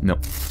 No.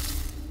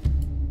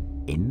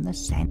 In the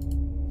center...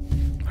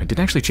 I didn't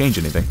actually change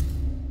anything.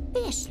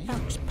 This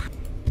looks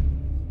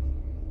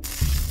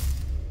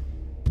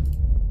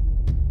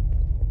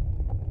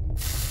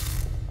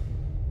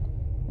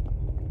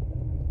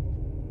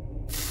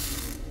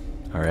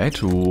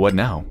Alright, what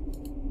now?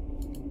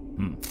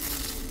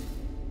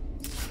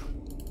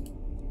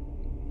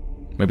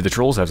 Maybe the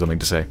trolls have something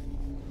to say.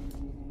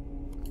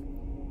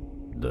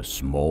 The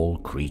small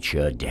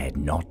creature dared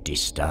not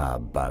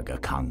disturb Burger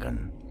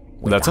Kungan.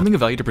 Without something of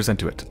value to present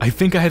to it. I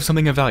think I have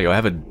something of value. I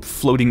have a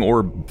floating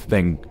orb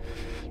thing.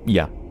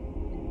 Yeah.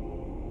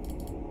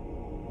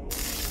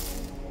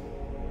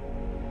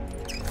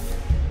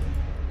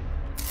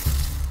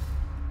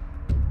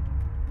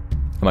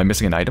 Am I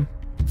missing an item?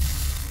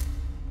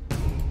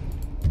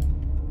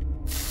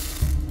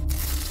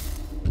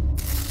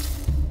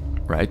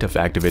 Right, I've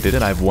activated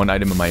it. I have one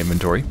item in my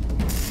inventory.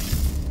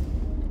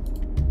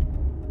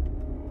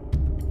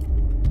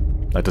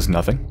 That does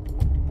nothing.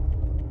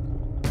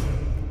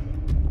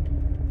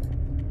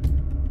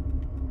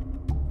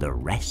 The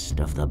rest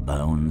of the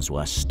bones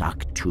were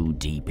stuck too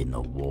deep in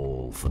the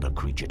wall for the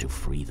creature to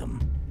free them.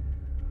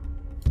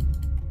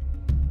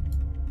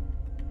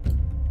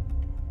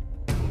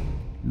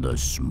 The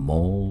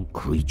small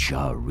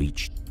creature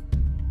reached...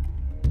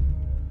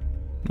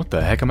 What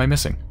the heck am I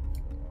missing?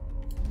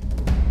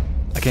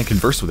 I can't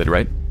converse with it,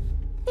 right?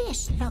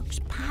 This looks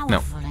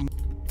powerful and...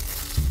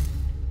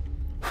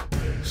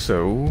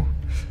 So...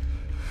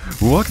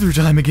 walkthrough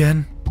time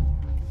again.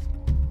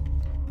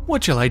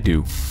 What shall I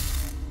do?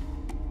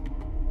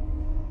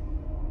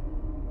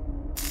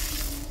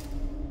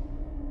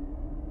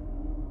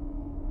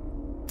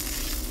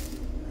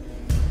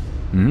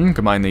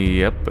 Combine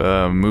the,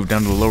 move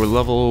down to the lower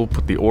level,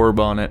 put the orb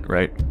on it,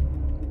 right?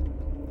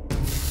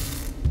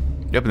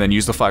 Yep, and then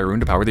use the fire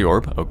rune to power the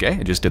orb. Okay,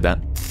 I just did that.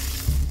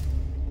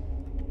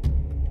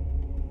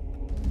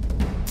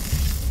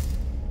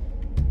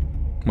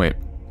 Wait.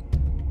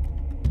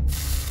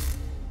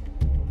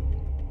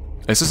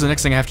 This is the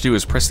next thing I have to do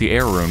is press the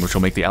air rune, which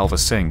will make the alva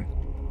sing.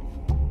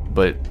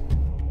 But...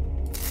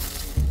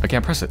 I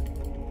can't press it.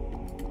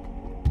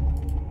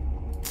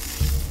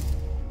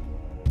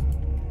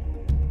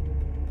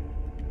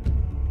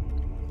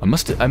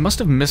 I must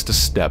have missed a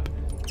step.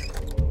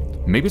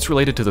 Maybe it's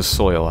related to the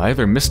soil. I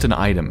either missed an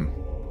item.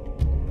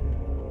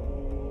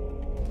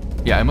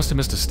 Yeah, I must have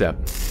missed a step.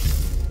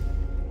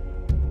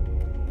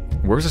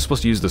 Where was I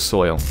supposed to use the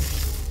soil?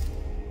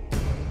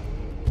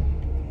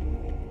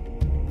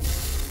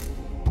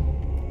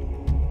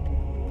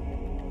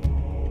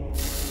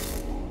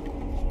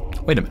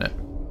 Wait a minute.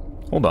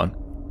 Hold on.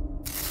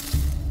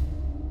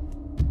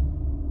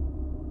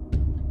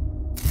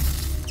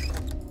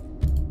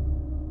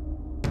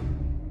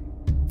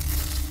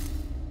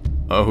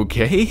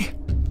 Okay.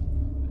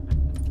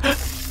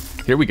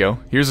 Here we go.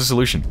 Here's a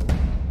solution.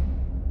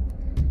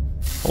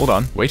 Hold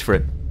on. Wait for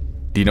it.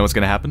 Do you know what's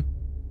gonna happen?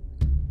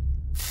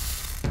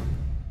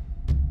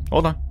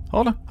 Hold on.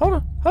 Hold on. Hold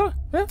on. Hold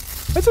on.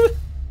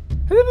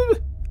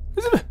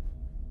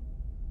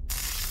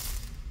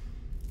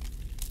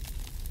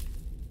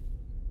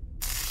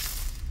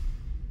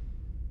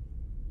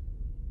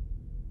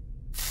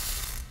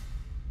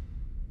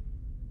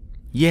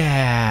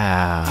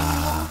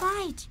 Yeah.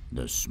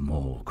 The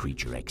small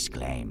creature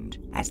exclaimed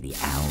as the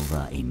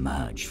alva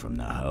emerged from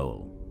the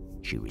hole.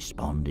 She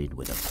responded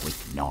with a quick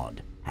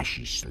nod as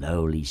she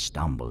slowly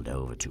stumbled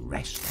over to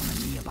rest on a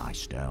nearby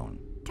stone.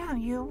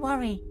 Don't you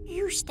worry.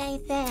 You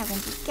stay there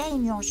and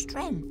regain your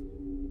strength.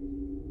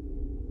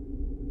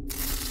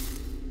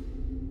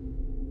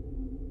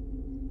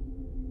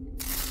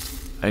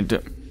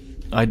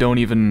 I don't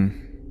even...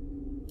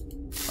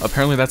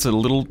 Apparently that's a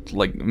little,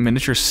 like,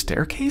 miniature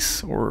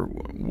staircase? Or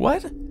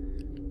what?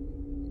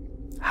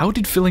 How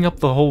did filling up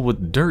the hole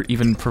with dirt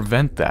even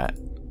prevent that?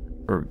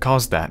 Or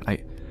cause that?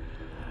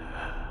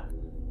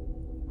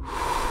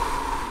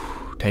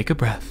 Take a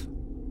breath.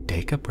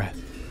 Take a breath.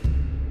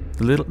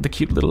 The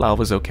cute little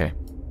alva's okay.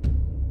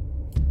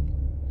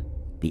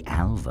 The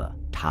alva,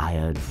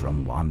 tired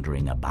from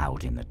wandering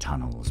about in the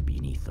tunnels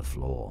beneath the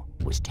floor,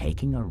 was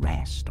taking a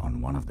rest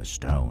on one of the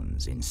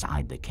stones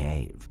inside the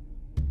cave.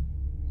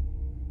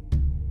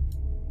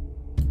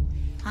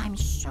 I'm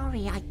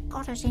sorry I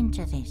got us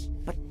into this,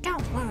 but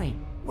don't worry.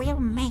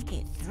 We'll make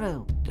it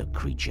through, the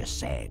creature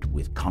said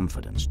with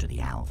confidence to the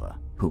alva,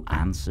 who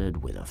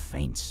answered with a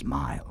faint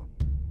smile.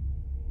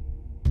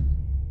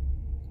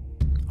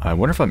 I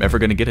wonder if I'm ever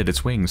going to get at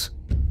its wings.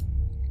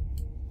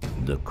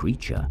 The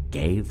creature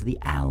gave the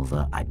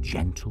alva a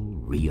gentle,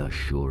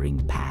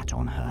 reassuring pat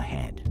on her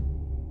head.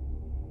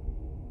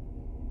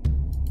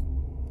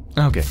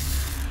 Okay.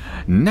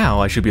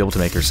 Now I should be able to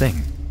make her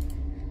sing.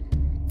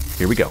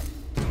 Here we go.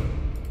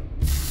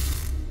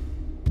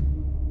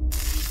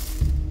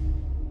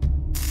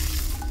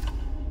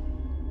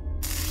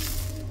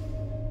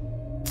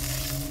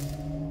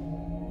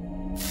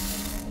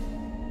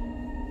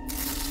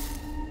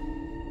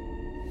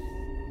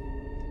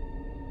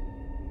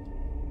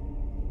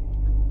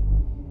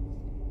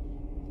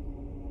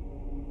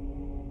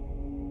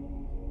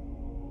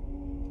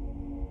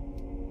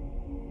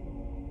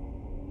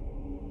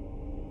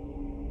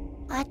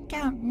 I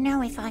don't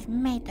know if I've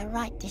made the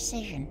right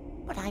decision,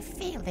 but I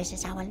feel this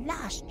is our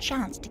last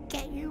chance to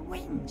get you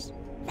wings.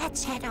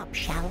 Let's head up,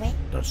 shall we?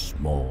 The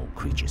small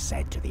creature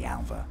said to the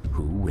Alva,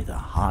 who with a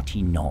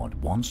hearty nod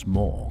once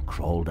more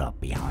crawled up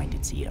behind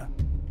its ear.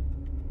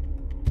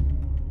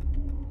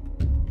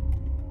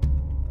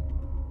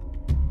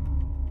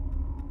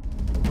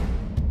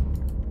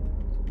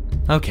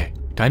 Okay,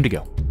 time to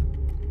go.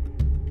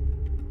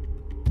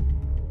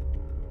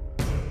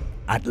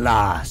 At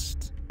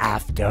last,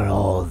 after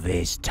all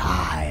this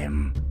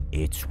time,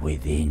 it's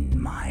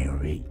within my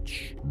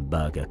reach,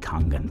 Burger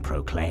Kungan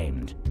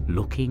proclaimed,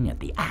 looking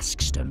at the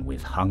Askston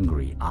with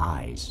hungry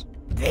eyes.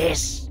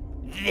 This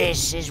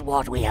is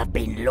what we have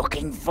been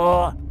looking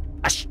for?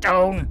 A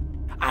stone?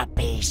 A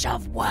piece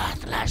of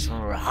worthless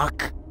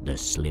rock? The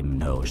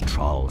slim-nosed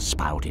troll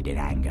spouted in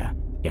anger,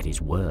 yet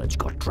his words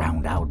got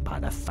drowned out by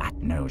the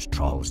fat-nosed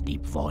troll's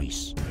deep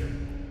voice.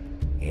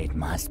 It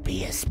must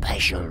be a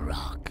special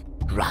rock,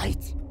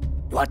 right?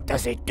 What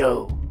does it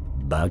do?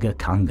 Burger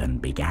Kungan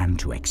began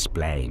to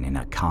explain in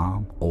a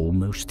calm,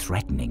 almost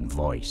threatening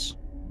voice.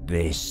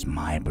 This,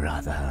 my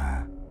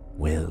brother,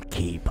 will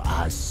keep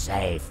us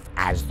safe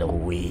as the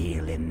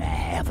wheel in the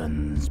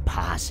heavens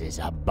passes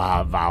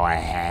above our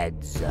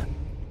heads.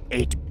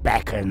 It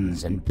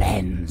beckons and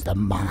bends the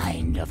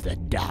mind of the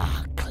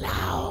dark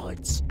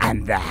clouds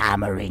and the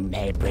hammering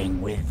they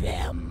bring with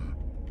them.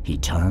 He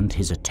turned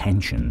his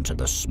attention to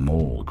the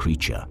small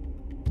creature.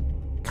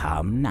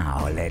 Come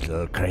now,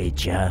 little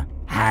creature.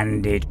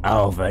 Hand it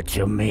over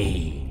to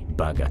me,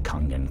 Burger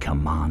Kungan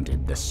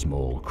commanded the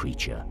small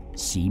creature,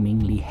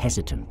 seemingly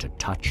hesitant to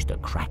touch the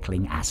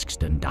crackling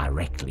Askston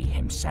directly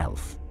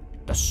himself.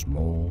 The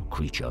small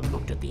creature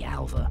looked at the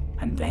Alva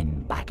and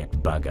then back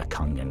at Burger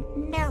Kungan.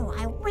 No,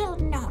 I will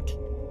not.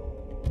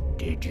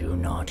 Did you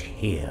not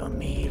hear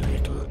me,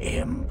 little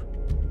imp?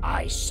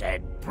 I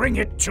said, bring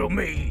it to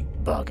me,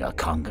 Burger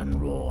Kungan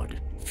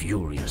roared,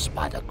 furious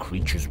by the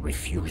creature's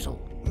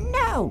refusal.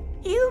 No,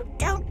 you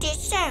don't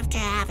deserve to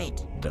have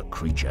it, the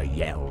creature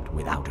yelled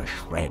without a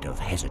shred of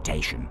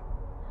hesitation.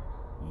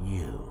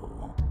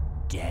 You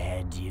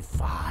dare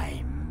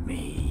defy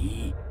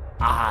me?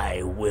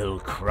 I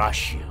will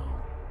crush you.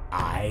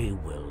 I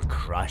will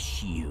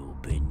crush you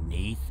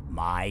beneath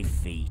my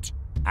feet,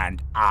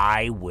 and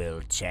I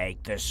will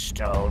take the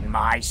stone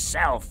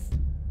myself.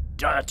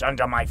 Dirt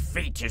under my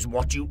feet is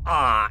what you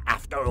are,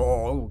 after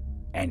all.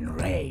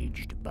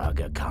 Enraged,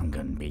 Burger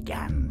Kungan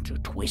began to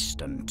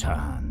twist and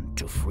turn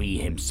to free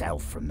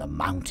himself from the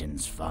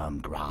mountain's firm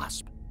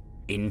grasp.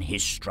 In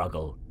his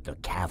struggle, the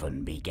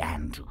cavern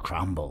began to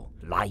crumble,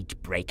 light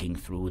breaking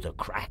through the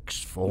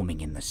cracks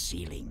forming in the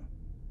ceiling.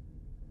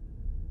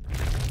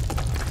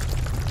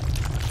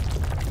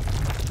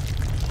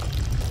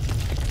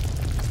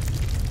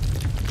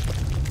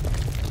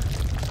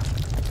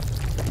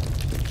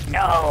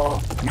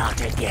 No,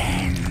 not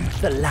again.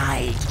 The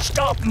light.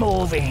 Stop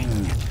moving.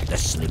 The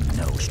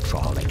slim-nosed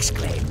troll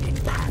exclaimed in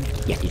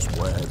panic, yet his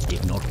words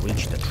did not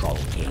reach the Troll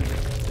King.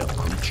 The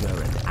creature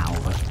and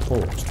Alva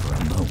paused for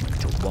a moment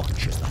to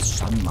watch as the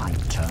sunlight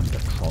turned the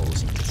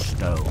trolls into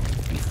stone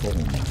before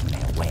making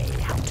their way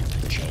out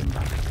of the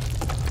chamber.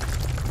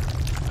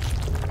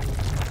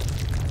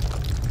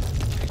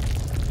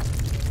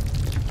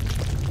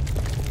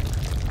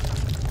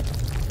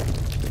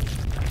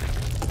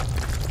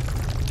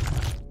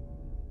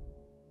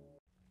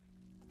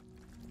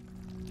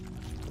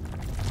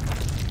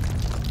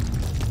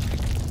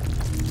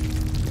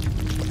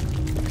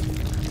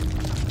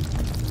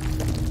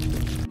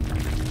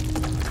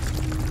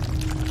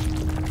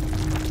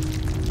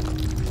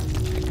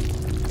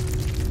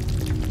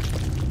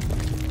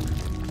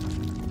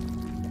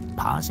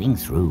 Passing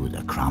through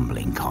the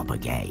crumbling copper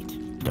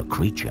gate, the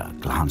creature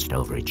glanced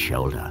over its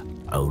shoulder,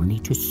 only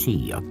to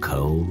see a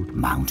cold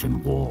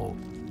mountain wall,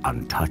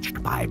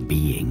 untouched by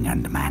being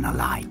and man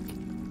alike,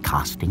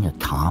 casting a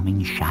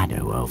calming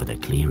shadow over the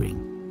clearing.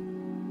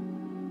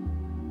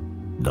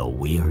 The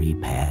weary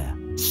pair,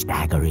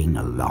 staggering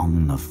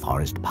along the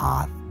forest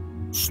path,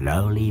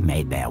 slowly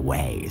made their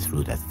way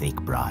through the thick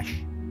brush.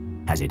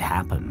 As it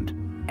happened,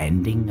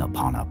 ending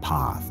upon a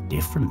path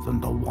different than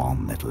the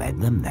one that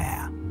led them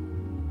there.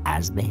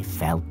 As they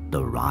felt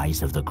the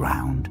rise of the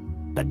ground,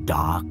 the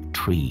dark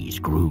trees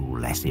grew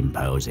less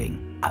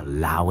imposing,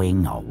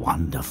 allowing a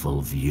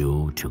wonderful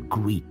view to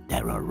greet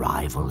their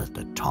arrival at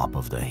the top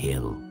of the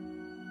hill.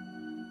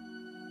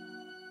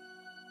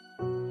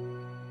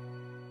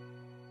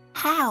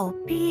 How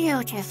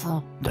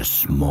beautiful, the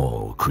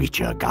small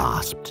creature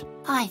gasped.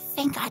 I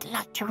think I'd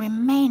like to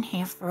remain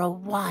here for a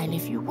while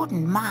if you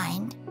wouldn't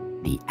mind.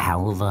 The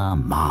Alva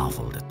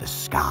marveled at the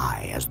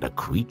sky as the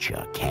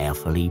creature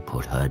carefully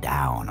put her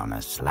down on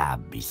a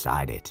slab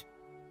beside it.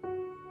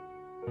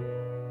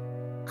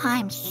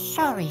 I'm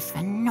sorry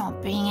for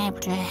not being able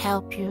to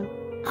help you.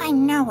 I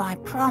know I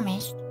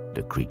promised,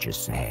 the creature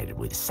said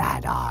with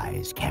sad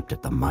eyes kept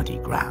at the muddy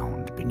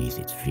ground beneath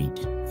its feet.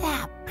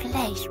 That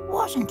place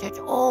wasn't at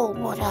all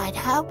what I'd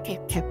hoped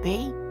it to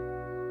be.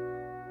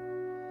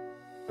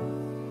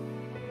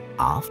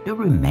 After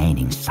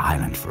remaining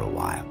silent for a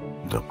while,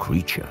 the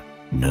creature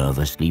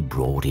nervously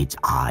brought its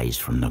eyes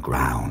from the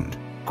ground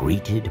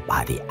greeted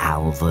by the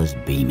Alva's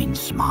beaming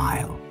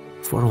smile.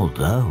 For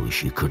although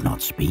she could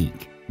not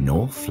speak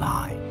nor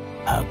fly,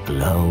 her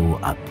glow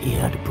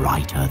appeared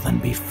brighter than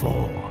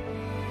before.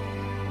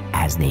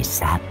 As they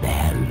sat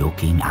there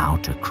looking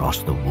out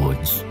across the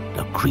woods,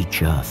 the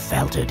creature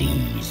felt at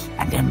ease,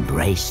 and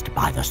embraced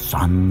by the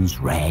sun's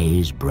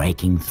rays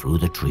breaking through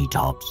the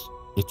treetops,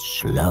 it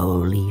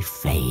slowly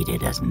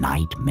faded as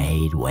night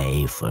made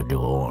way for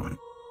dawn.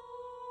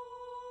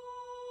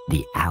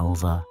 The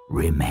Alva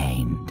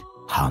remained,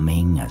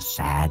 humming a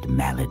sad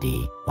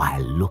melody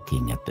while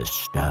looking at the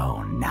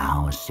stone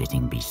now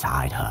sitting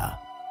beside her.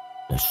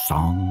 The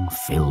song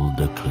filled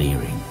the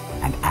clearing,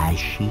 and as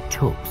she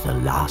took the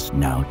last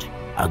note,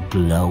 a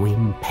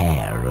glowing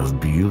pair of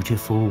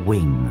beautiful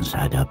wings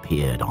had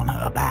appeared on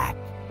her back.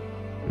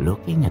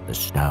 Looking at the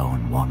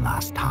stone one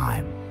last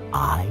time,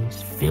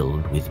 eyes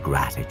filled with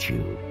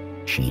gratitude,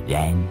 she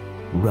then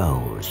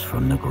rose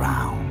from the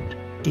ground,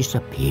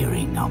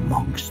 disappearing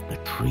amongst the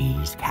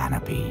trees'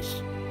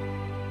 canopies.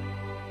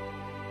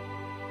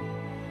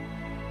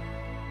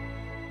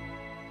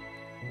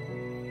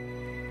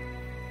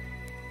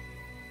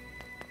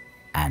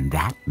 And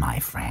that, my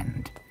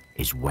friend,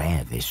 is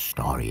where this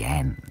story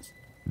ends.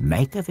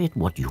 Make of it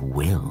what you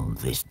will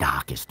this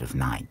darkest of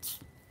nights,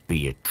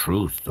 be it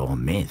truth or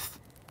myth.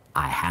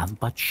 I have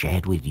but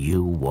shared with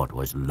you what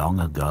was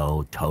long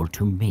ago told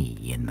to me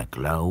in the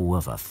glow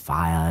of a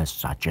fire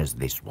such as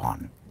this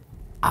one.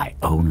 I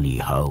only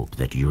hope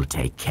that you'll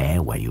take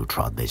care where you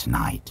trod this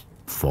night,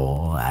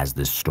 for as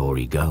the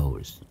story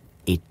goes,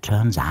 it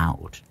turns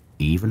out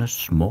even a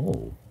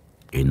small,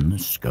 in the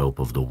scope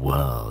of the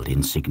world,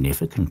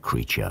 insignificant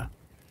creature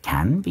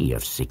can be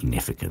of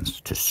significance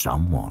to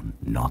someone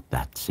not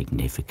that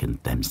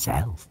significant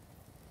themselves.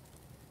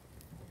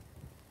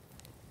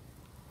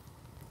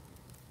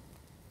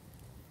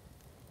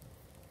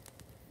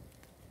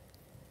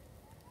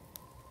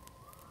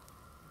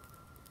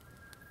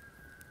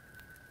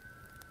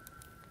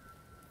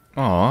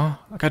 Aw,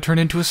 I got turned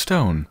into a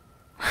stone.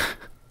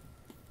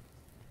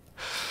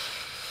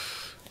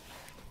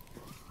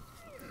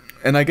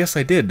 And I guess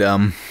I did,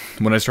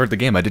 when I started the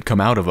game, I did come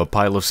out of a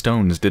pile of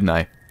stones, didn't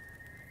I?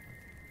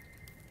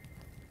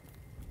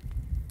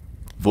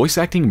 Voice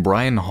acting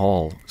Brian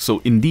Hall.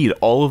 So indeed,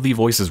 all of the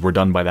voices were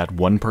done by that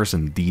one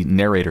person, the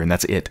narrator, and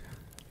that's it.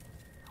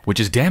 Which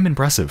is damn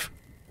impressive.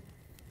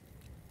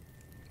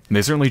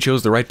 They certainly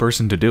chose the right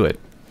person to do it.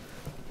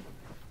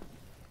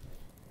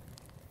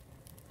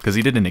 Because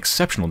he did an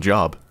exceptional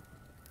job.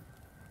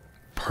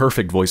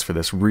 Perfect voice for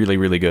this, really,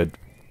 really good.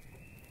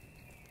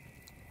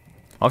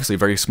 Obviously a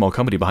very small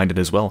company behind it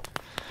as well.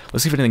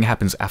 Let's see if anything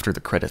happens after the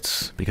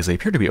credits, because they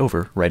appear to be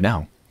over right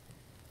now.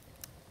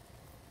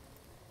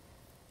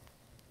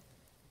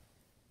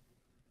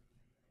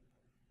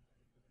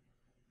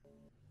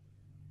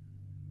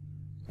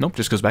 Nope,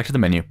 just goes back to the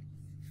menu.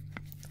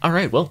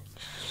 Alright, well,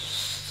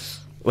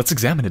 let's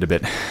examine it a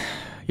bit.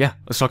 Yeah,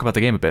 let's talk about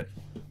the game a bit.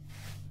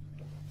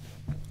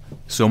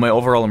 So my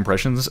overall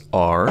impressions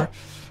are,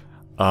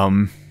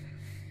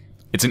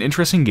 it's an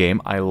interesting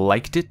game. I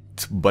liked it,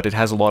 but it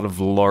has a lot of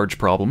large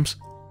problems.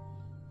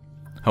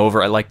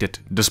 However, I liked it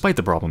despite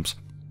the problems.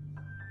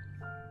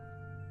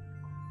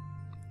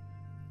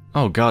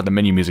 Oh god, the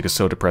menu music is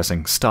so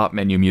depressing. Stop,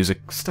 menu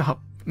music.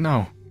 Stop.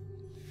 No.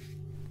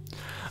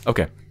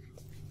 Okay.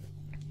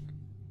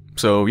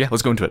 So yeah,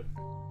 let's go into it.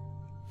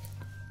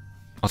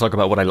 I'll talk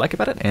about what I like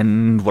about it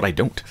and what I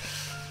don't.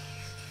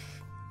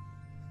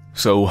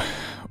 So,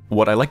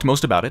 what I liked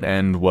most about it,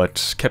 and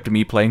what kept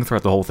me playing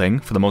throughout the whole thing,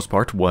 for the most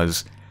part,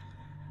 was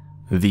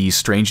the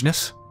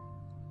strangeness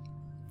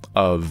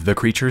of the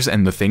creatures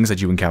and the things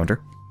that you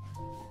encounter.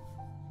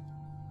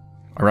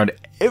 Around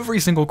every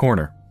single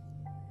corner,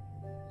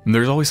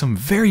 there's always some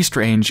very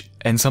strange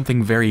and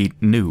something very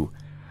new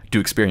to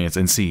experience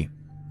and see.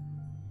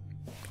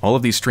 All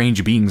of these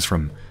strange beings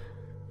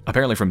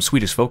apparently from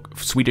Swedish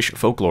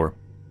folklore.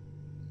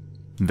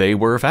 They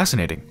were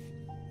fascinating.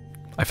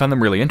 I found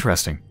them really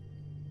interesting.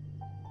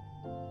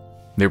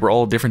 They were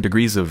all different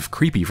degrees of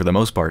creepy for the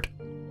most part.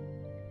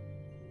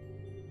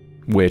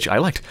 Which I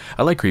liked.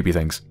 I like creepy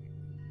things.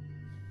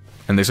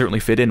 And they certainly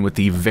fit in with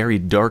the very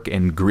dark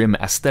and grim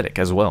aesthetic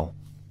as well.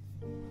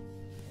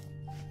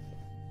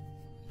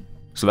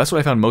 So that's what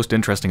I found most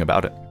interesting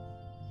about it.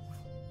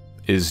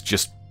 Is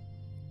just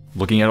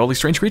looking at all these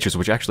strange creatures,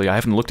 which actually I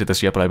haven't looked at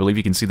this yet, but I believe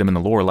you can see them in the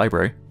lore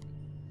library.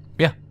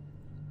 Yeah.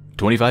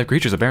 25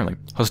 creatures apparently.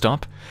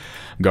 Hustomp,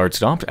 Guard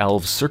Stomp,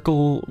 Alv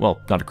Circle,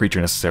 well, not a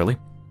creature necessarily.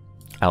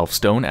 Alv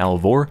Stone,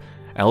 Alvor,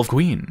 Alv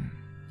Queen,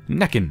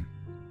 Necken,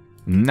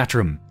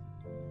 Natrum,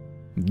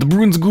 the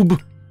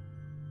Brunsgoob,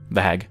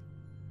 the Hag,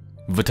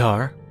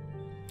 Vatar,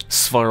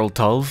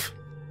 Svarltalv,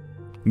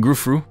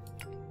 Grufru.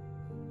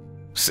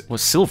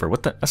 What's Silver?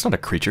 What the? That's not a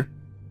creature.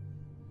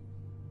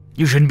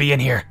 You shouldn't be in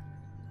here.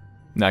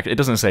 No, it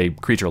doesn't say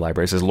creature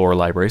library, it says lore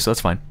library, so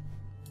that's fine.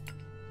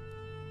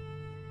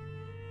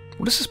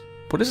 What is this?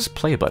 What is this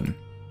play button?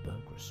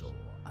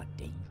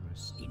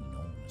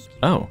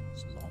 Oh.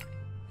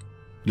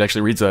 It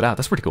actually reads that out.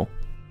 That's pretty cool.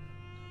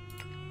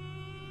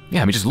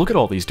 Yeah, I mean, just look at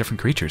all these different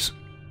creatures.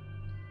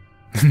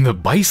 The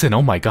bison,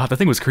 oh my god, that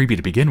thing was creepy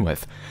to begin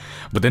with.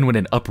 But then when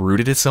it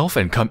uprooted itself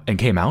and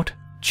came out,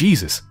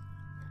 Jesus.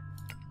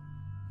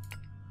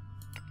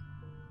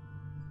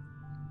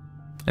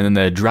 And then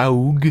the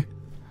Draug,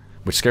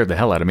 which scared the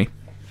hell out of me.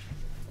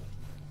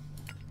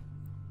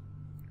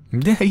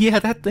 Yeah,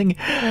 that thing.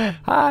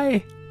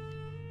 Hi.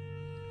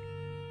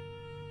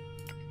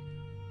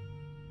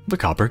 The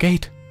Copper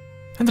Gate.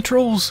 And the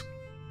trolls.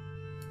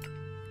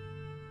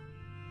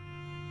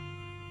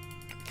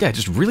 Yeah,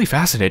 just really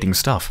fascinating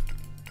stuff.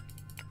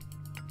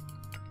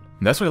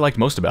 And that's what I liked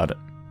most about it.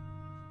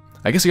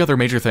 I guess the other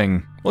major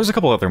thing... Well, there's a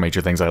couple other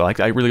major things I liked.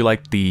 I really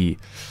liked the...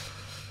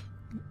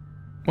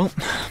 Well,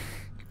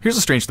 here's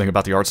a strange thing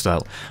about the art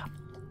style.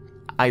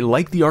 I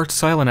like the art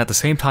style, and at the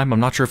same time, I'm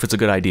not sure if it's a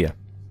good idea.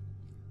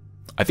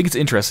 I think it's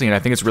interesting, and I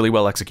think it's really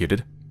well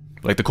executed.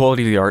 Like, the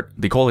quality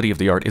of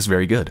the art is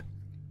very good.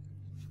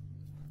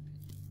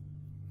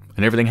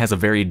 And everything has a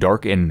very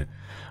dark and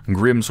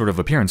grim sort of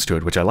appearance to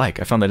it, which I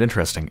like. I found that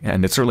interesting,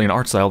 and it's certainly an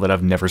art style that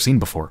I've never seen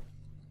before.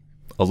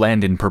 A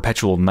land in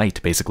perpetual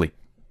night, basically.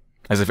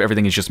 As if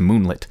everything is just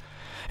moonlit,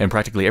 and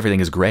practically everything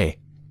is gray.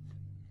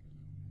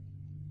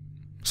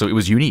 So it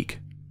was unique,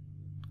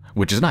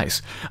 which is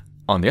nice.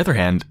 On the other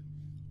hand,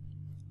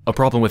 a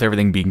problem with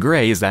everything being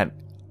gray is that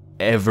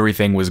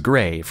everything was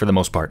gray for the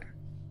most part.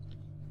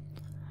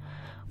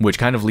 Which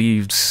kind of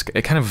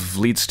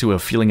leads to a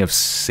feeling of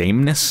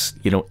sameness.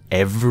 You know,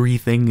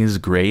 everything is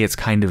gray. It's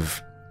kind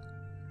of,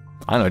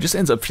 I don't know, it just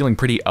ends up feeling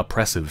pretty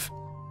oppressive.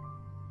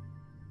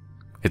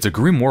 It's a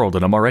grim world,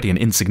 and I'm already an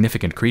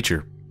insignificant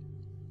creature.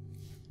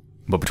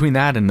 But between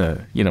that and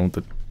the, you know,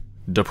 the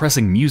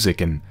depressing music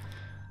and,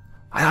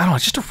 I don't know,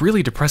 it's just a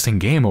really depressing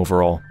game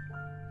overall.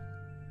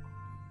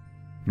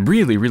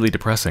 Really, really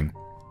depressing.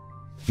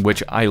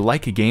 Which I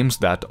like games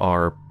that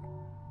are,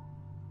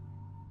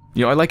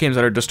 you know, I like games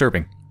that are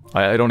disturbing.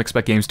 I don't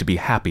expect games to be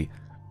happy.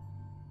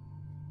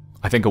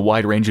 I think a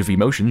wide range of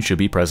emotions should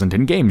be present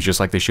in games, just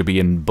like they should be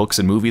in books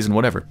and movies and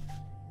whatever.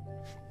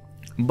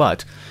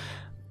 But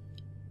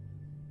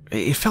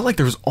it felt like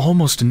there was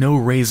almost no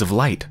rays of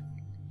light.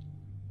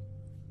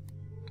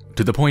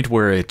 To the point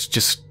where it's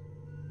just...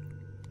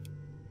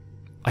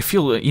 I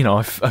feel, you know,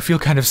 I feel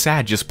kind of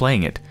sad just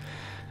playing it.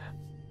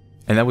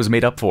 And that was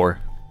made up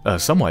for,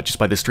 somewhat, just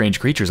by the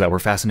strange creatures that were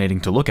fascinating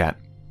to look at.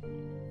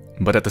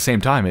 But at the same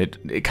time,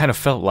 it kind of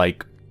felt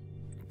like,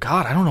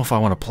 God, I don't know if I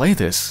want to play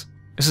this.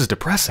 This is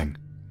depressing.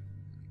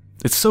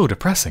 It's so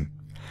depressing.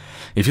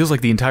 It feels like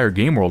the entire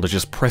game world is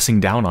just pressing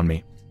down on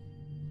me.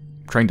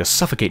 Trying to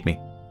suffocate me.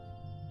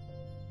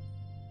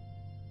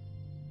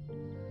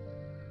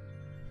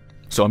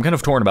 So I'm kind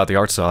of torn about the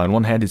art style. On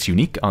one hand, it's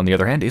unique. On the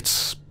other hand,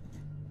 it's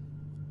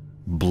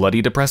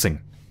bloody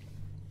depressing.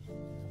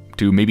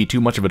 To maybe too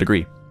much of a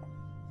degree.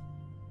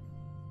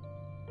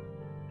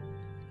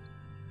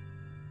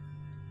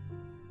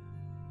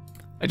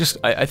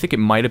 I think it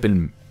might have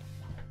been...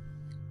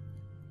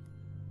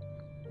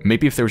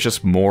 Maybe if there was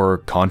just more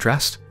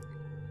contrast.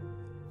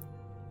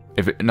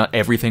 If not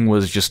everything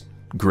was just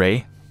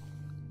gray.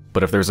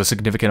 But if there's a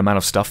significant amount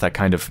of stuff that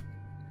kind of...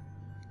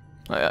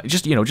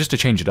 just, you know, just to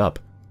change it up.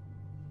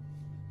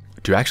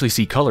 To actually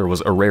see color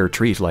was a rare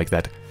treat, like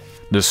that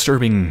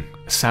disturbing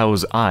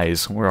sow's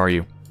eyes. Where are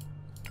you?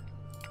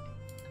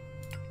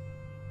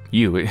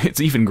 You. It's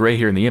even gray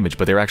here in the image,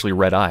 but they're actually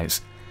red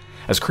eyes.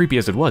 As creepy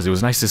as it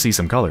was nice to see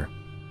some color.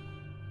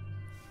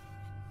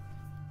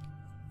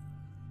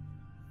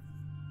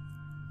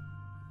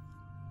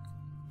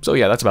 So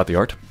yeah, that's about the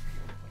art.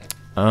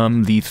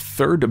 The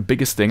third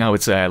biggest thing I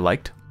would say I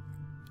liked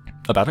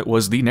about it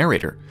was the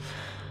narrator.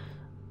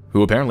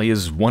 Who apparently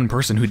is one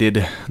person who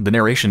did the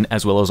narration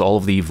as well as all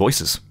of the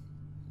voices.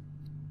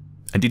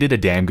 And he did a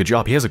damn good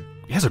job. He has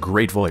a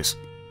great voice.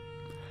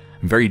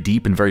 Very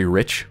deep and very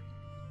rich.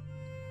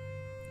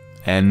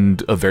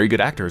 And a very good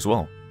actor as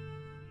well.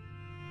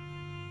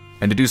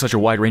 And to do such a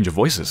wide range of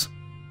voices.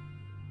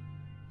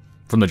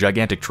 From the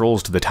gigantic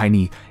trolls to the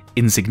tiny,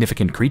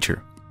 insignificant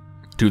creature.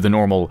 To the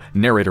normal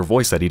narrator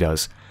voice that he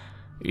does.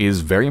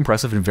 Is very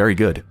impressive and very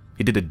good.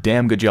 He did a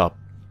damn good job.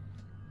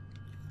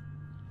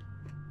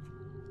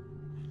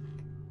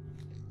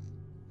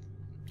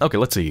 Okay,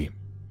 let's see.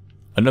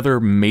 Another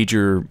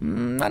major...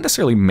 not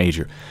necessarily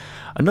major.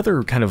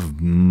 Another kind of...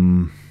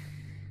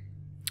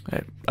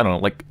 I don't know,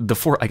 like,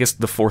 I guess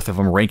the fourth of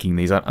them ranking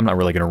these. I'm not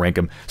really going to rank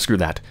them. Screw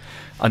that.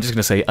 I'm just going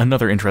to say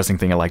another interesting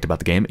thing I liked about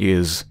the game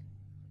is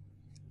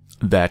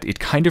that it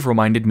kind of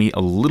reminded me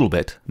a little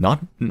bit,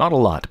 not a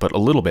lot, but a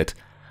little bit,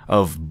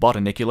 of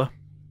Botanicula.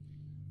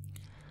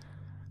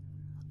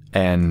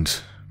 And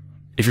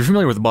if you're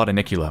familiar with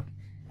Botanicula...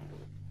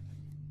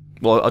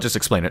 Well, I'll just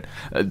explain it.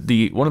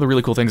 One of the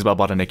really cool things about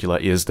Botanicula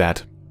is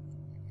that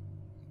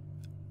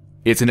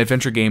it's an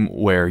adventure game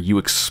where you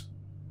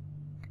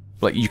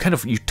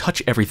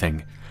touch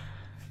everything.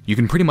 You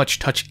can pretty much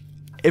touch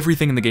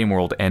everything in the game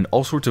world, and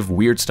all sorts of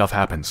weird stuff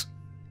happens.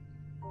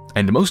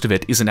 And most of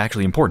it isn't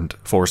actually important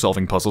for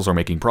solving puzzles or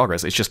making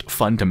progress. It's just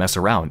fun to mess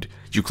around.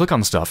 You click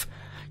on stuff,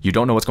 you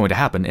don't know what's going to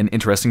happen, and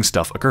interesting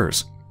stuff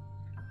occurs.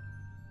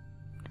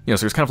 You know,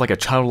 so there's kind of like a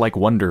childlike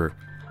wonder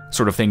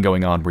sort of thing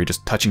going on where you're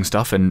just touching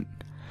stuff and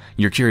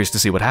you're curious to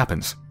see what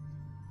happens.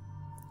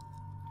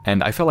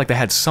 And I felt like they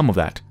had some of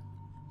that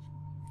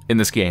in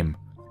this game,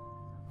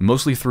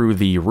 mostly through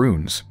the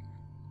runes.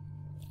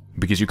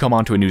 Because you come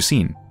onto a new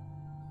scene,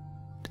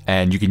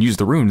 and you can use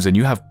the runes, and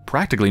you have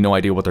practically no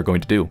idea what they're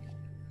going to do.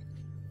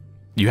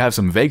 You have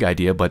some vague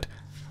idea, but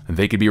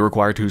they could be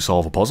required to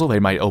solve a puzzle, they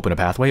might open a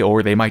pathway,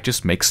 or they might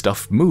just make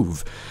stuff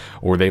move,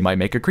 or they might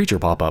make a creature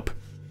pop up.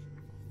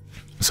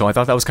 So I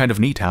thought that was kind of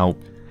neat how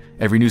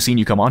every new scene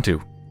you come onto,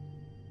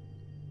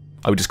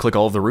 I would just click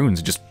all of the runes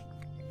and just,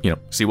 you know,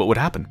 see what would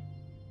happen.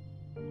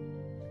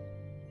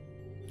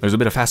 There's a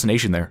bit of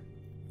fascination there,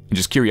 and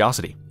just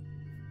curiosity.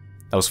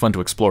 That was fun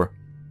to explore.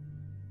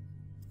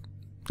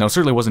 Now, it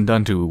certainly wasn't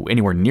done to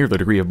anywhere near the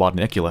degree of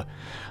Oknytt,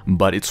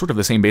 but it's sort of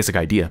the same basic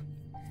idea,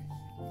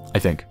 I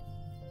think.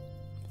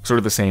 Sort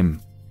of the same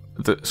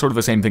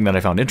thing that I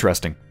found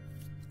interesting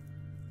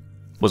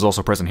was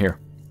also present here.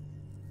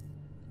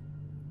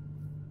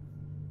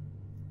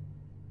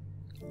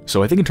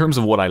 So I think in terms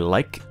of what I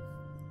like,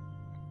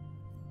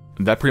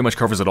 that pretty much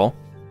covers it all.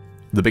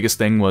 The biggest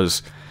thing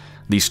was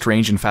these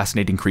strange and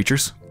fascinating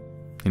creatures,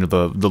 you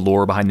know, the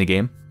lore behind the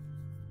game,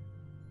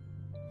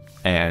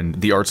 and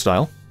the art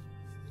style,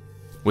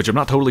 which I'm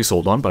not totally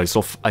sold on, but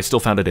I still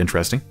found it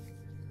interesting,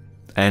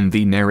 and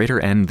the narrator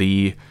and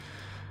the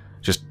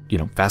just, you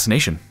know,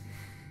 fascination,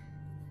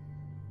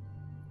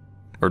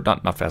 or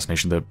not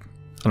fascination, I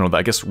don't know,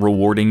 I guess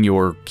rewarding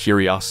your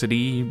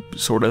curiosity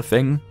sort of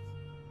thing,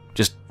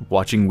 just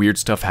watching weird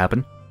stuff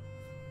happen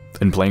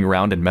and playing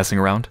around and messing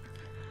around.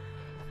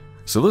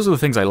 So those are the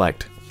things I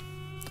liked.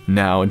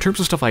 Now, in terms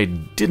of stuff I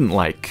didn't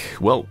like,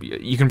 well,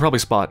 you can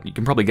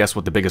probably guess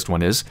what the biggest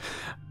one is.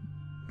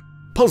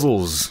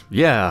 Puzzles,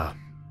 yeah.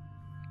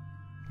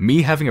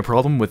 Me having a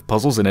problem with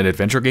puzzles in an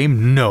adventure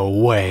game? No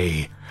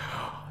way!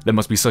 That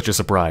must be such a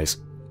surprise.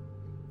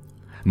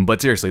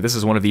 But seriously, this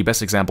is one of the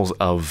best examples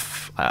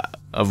of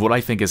what I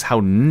think is how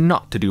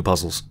not to do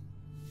puzzles.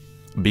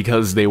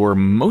 Because they were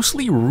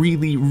mostly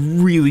really,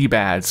 really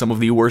bad, some of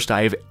the worst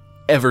I've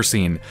ever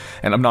seen.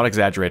 And I'm not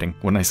exaggerating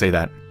when I say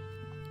that.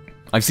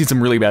 I've seen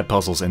some really bad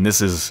puzzles, and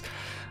this is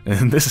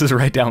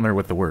right down there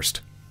with the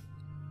worst.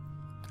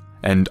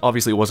 And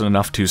obviously it wasn't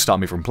enough to stop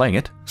me from playing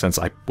it, since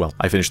I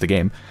finished the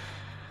game.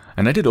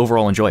 And I did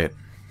overall enjoy it.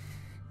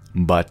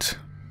 But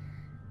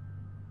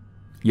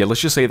yeah,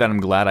 let's just say that I'm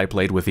glad I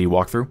played with the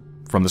walkthrough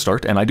from the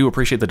start, and I do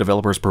appreciate the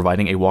developers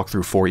providing a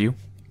walkthrough for you.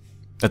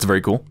 That's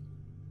very cool.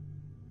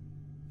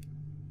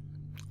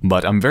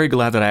 But I'm very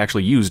glad that I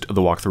actually used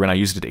the walkthrough, and I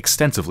used it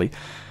extensively,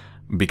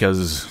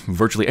 because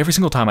virtually every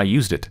single time I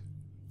used it,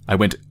 I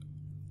went,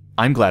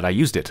 I'm glad I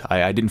used it.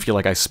 I didn't feel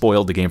like I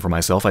spoiled the game for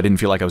myself. I didn't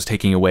feel like I was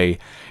taking away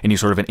any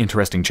sort of an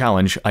interesting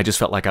challenge. I just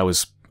felt like I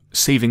was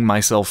saving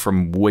myself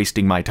from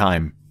wasting my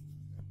time.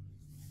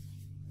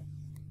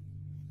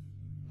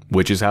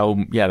 Which is how,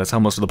 yeah, that's how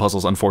most of the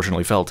puzzles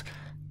unfortunately felt.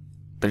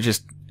 They're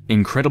just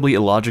incredibly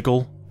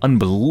illogical,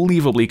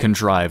 unbelievably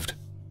contrived,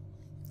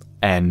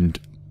 and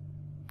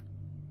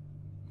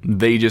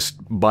they just,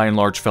 by and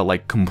large, felt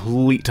like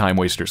complete time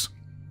wasters.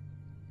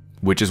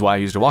 Which is why I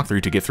used a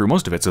walkthrough to get through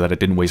most of it, so that it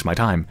didn't waste my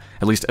time,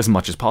 at least as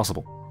much as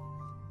possible.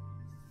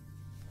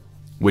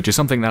 Which is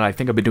something that I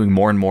think I've been doing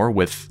more and more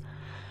with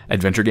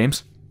adventure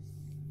games.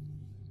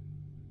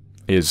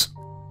 Is,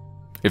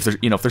 if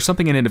there's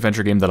something in an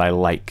adventure game that I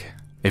like,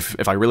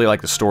 if I really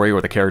like the story or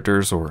the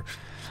characters or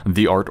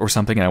the art or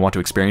something and I want to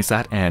experience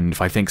that, and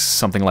if I think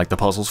something like the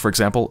puzzles, for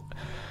example,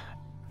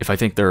 if I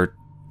think they're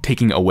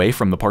taking away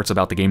from the parts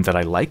about the game that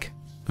I like,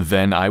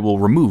 then I will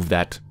remove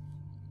that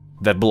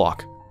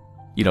block.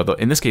 You know,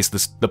 in this case,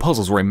 the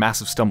puzzles were a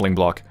massive stumbling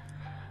block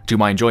to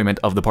my enjoyment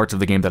of the parts of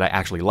the game that I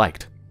actually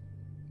liked.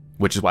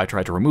 Which is why I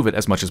tried to remove it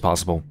as much as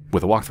possible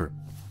with a walkthrough.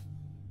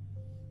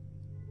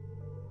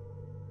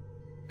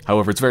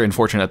 However, it's very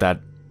unfortunate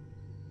that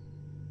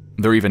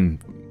they're even,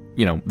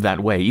 you know, that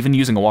way. Even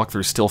using a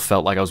walkthrough still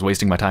felt like I was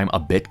wasting my time a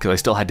bit, because I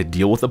still had to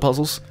deal with the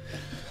puzzles.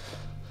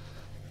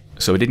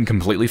 So it didn't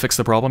completely fix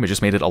the problem, it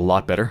just made it a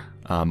lot better.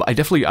 I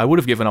would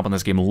have given up on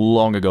this game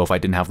long ago if I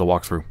didn't have the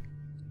walkthrough.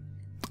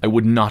 I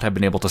would not have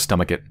been able to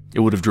stomach it. It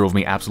would have drove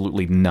me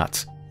absolutely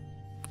nuts.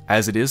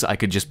 As it is, I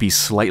could just be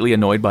slightly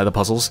annoyed by the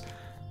puzzles,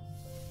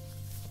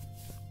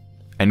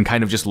 and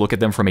kind of just look at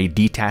them from a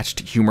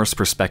detached, humorous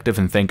perspective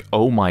and think,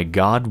 oh my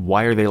god,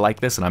 why are they like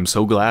this? And I'm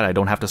so glad I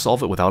don't have to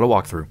solve it without a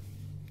walkthrough.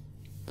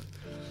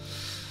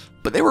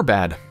 But they were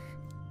bad.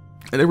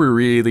 They were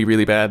really,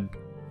 really bad.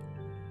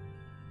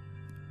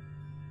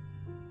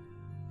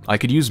 I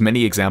could use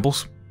many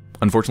examples.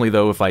 Unfortunately,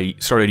 though, if I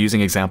started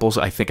using examples,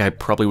 I think I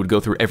probably would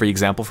go through every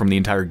example from the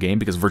entire game,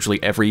 because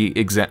virtually every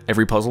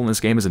puzzle in this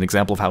game is an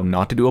example of how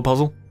not to do a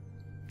puzzle.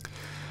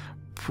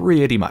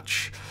 Pretty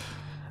much.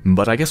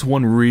 But I guess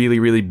one really,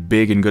 really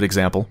big and good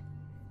example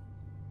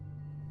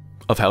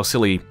of how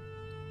silly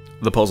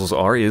the puzzles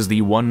are is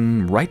the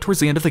one right towards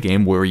the end of the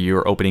game where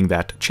you're opening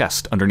that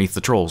chest underneath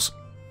the trolls.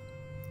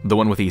 The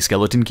one with the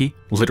skeleton key,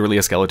 literally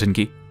a skeleton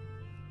key.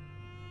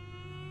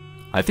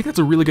 I think that's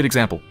a really good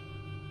example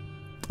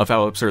of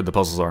how absurd the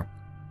puzzles are.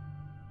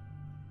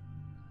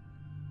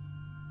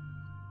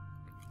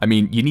 I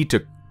mean, you need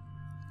to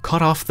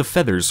cut off the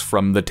feathers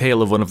from the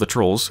tail of one of the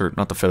trolls, or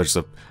not the feathers,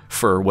 the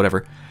fur,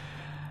 whatever,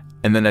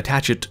 and then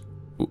attach it,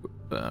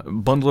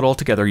 bundle it all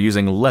together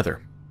using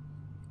leather,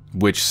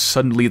 which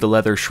suddenly the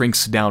leather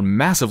shrinks down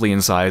massively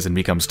in size and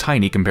becomes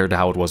tiny compared to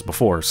how it was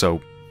before,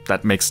 so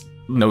that makes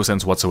no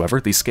sense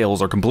whatsoever. These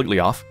scales are completely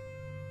off.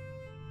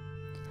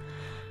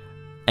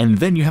 And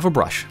then you have a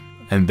brush,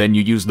 and then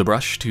you use the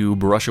brush to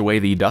brush away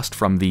the dust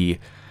from the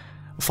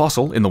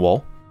fossil in the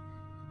wall.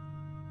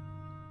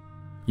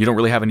 You don't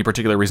really have any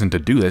particular reason to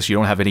do this. You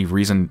don't have any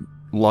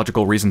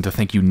logical reason to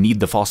think you need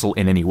the fossil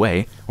in any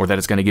way, or that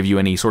it's going to give you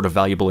any sort of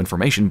valuable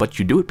information, but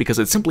you do it because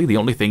it's simply the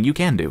only thing you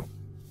can do.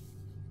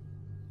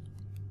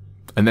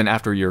 And then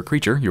after your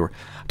creature, your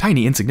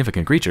tiny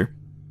insignificant creature,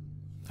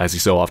 as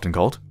he's so often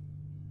called,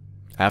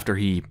 after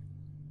he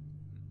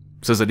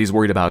says that he's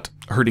worried about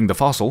hurting the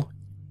fossil,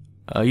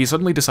 he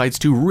suddenly decides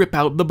to rip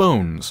out the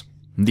bones,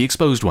 the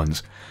exposed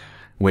ones,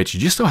 which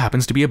just so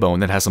happens to be a bone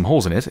that has some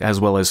holes in it, as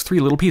well as 3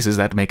 little pieces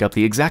that make up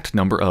the exact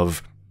number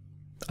of,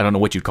 I don't know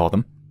what you'd call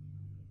them,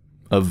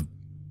 of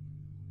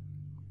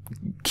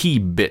key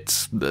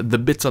bits, the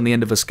bits on the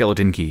end of a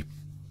skeleton key.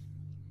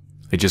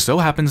 It just so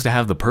happens to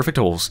have the perfect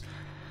holes,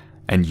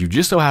 and you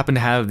just so happen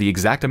to have the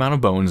exact amount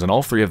of bones, and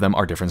all 3 of them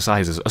are different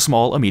sizes, a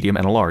small, a medium,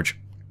 and a large.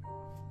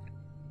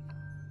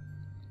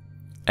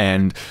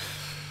 And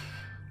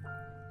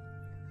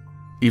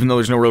even though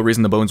there's no real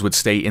reason the bones would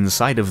stay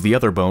inside of the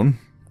other bone,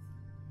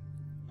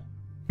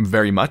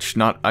 very much,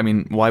 I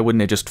mean, why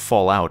wouldn't it just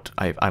fall out?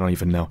 I don't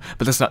even know.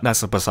 But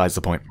that's besides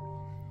the point.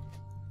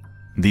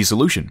 The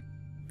solution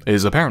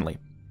is apparently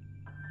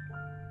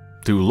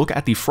to look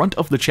at the front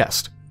of the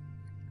chest,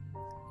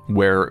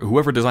 where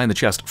whoever designed the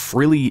chest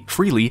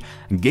freely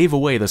gave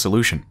away the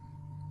solution.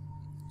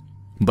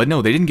 But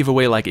no, they didn't give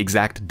away like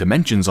exact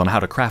dimensions on how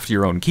to craft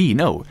your own key,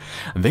 no.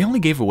 They only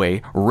gave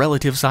away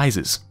relative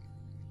sizes.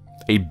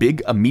 A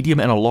big, a medium,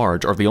 and a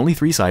large are the only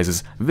 3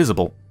 sizes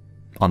visible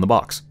on the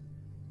box.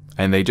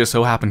 And they just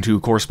so happen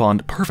to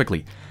correspond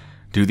perfectly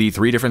to the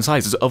 3 different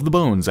sizes of the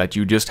bones that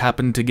you just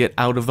happened to get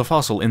out of the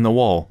fossil in the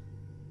wall.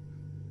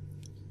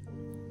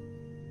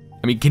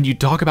 I mean, can you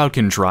talk about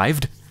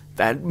contrived?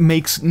 That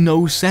makes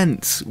no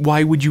sense.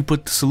 Why would you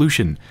put the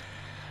solution?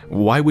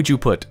 Why would you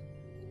put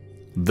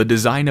the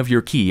design of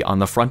your key on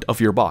the front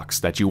of your box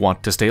that you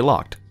want to stay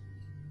locked?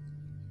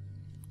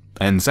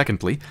 And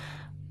secondly,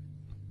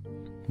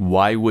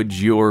 why would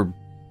your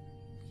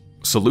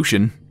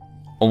solution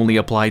only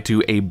apply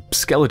to a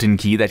skeleton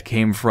key that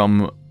came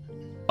from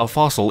a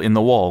fossil in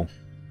the wall,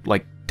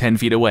 like 10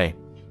 feet away?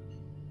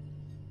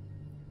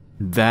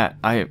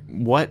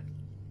 What?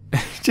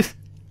 Just,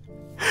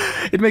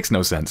 it makes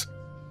no sense.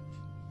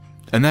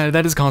 And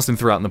that is constant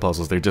throughout in the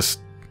puzzles. They're just...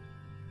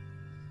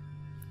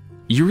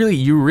 You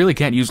really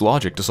can't use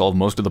logic to solve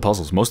most of the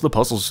puzzles. Most of the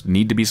puzzles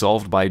need to be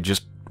solved by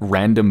just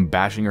random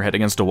bashing your head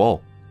against a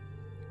wall.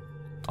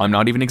 I'm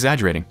not even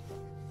exaggerating.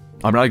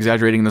 I'm not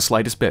exaggerating in the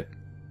slightest bit.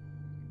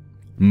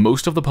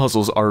 Most of the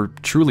puzzles are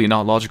truly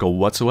not logical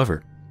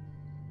whatsoever.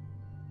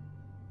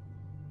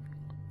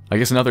 I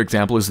guess another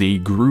example is the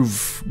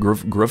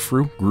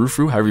Groovefru,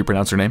 however you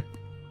pronounce her name.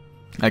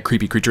 That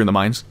creepy creature in the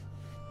mines.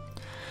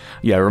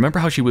 Yeah, remember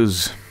how she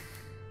was...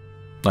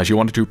 she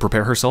wanted to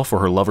prepare herself for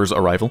her lover's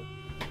arrival?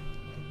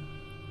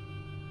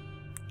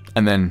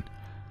 And then,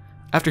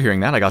 after hearing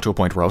that, I got to a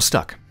point where I was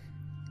stuck.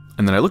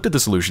 And then I looked at the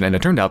solution, and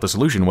it turned out the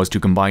solution was to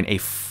combine a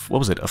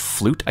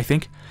flute, I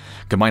think?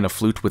 Combine a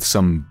flute with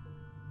some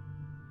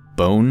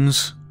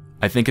bones,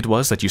 I think it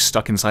was, that you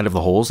stuck inside of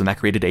the holes, and that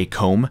created a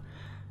comb.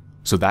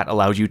 So that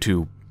allowed you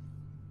to...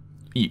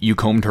 You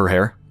combed her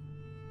hair.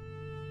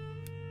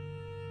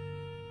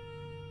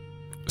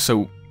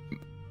 So,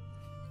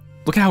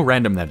 look at how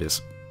random that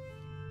is.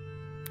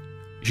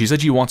 She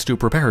said she wants to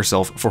prepare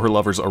herself for her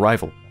lover's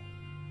arrival.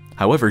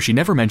 However, she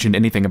never mentioned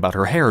anything about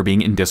her hair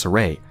being in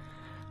disarray.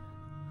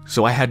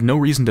 So I had no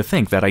reason to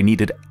think that I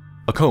needed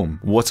a comb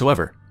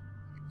whatsoever.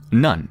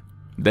 None.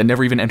 That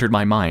never even entered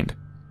my mind.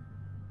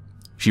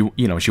 She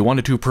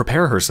wanted to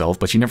prepare herself,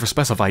 but she never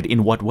specified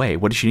in what way.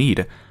 What does she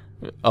need?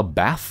 A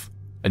bath?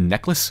 A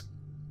necklace?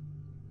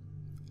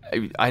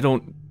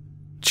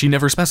 She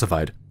never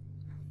specified.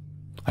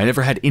 I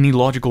never had any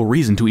logical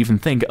reason to even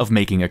think of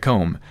making a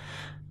comb.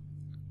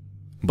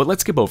 But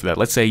let's skip over that.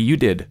 Let's say you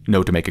did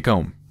know to make a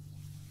comb.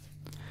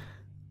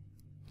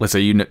 Let's say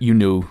you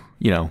knew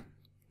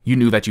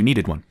that you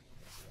needed one.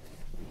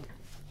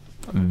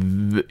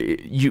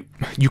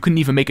 You couldn't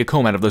even make a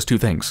comb out of those 2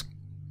 things.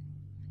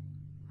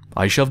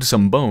 I shoved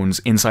some bones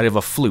inside of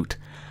a flute.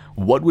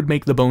 What would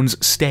make the bones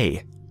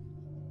stay?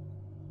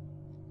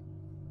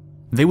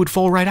 They would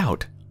fall right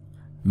out.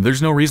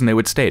 There's no reason they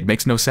would stay. It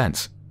makes no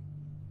sense.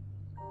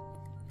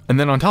 And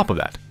then on top of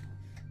that,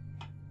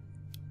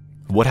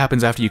 what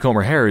happens after you comb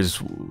her hair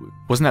is...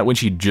 Wasn't that when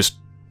she just...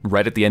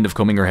 Right at the end of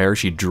combing her hair,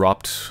 she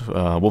dropped...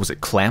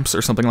 clamps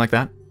or something like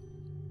that?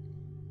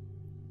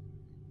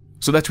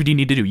 So that's what you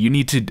need to do. You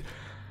need to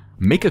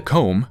make a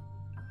comb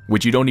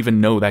which you don't even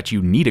know that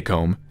you need a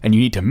comb, and you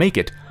need to make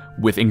it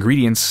with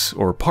ingredients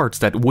or parts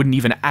that wouldn't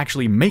even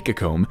actually make a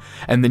comb,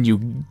 and then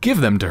you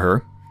give them to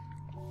her,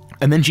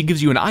 and then she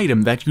gives you an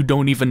item that you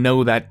don't even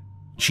know that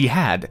she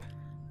had,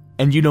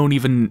 and you don't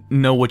even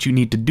know what you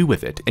need to do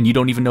with it, and you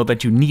don't even know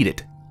that you need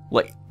it.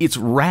 Like, it's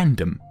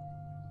random.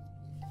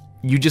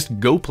 You just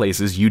go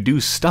places, you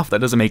do stuff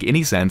that doesn't make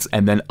any sense,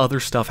 and then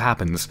other stuff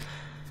happens.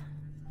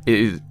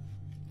 It's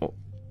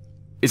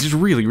just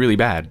really, really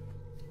bad.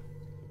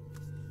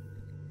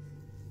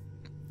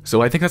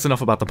 So I think that's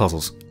enough about the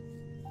puzzles.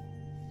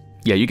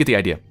 Yeah, you get the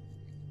idea.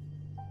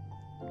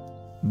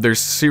 They're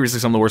seriously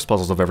some of the worst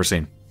puzzles I've ever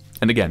seen.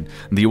 And again,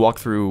 the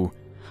walkthrough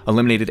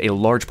eliminated a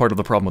large part of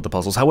the problem with the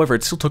puzzles. However,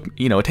 it still took,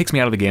 it takes me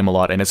out of the game a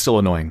lot, and it's still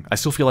annoying. I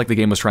still feel like the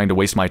game was trying to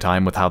waste my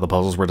time with how the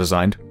puzzles were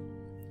designed.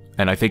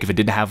 And I think if it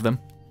didn't have them,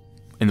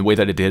 in the way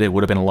that it did, it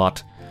would have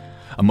been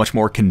a much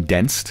more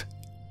condensed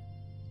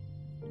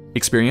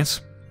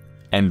experience,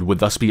 and would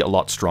thus be a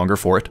lot stronger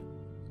for it.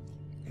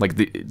 Like,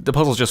 the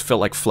puzzles just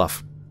felt like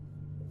fluff.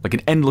 Like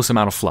an endless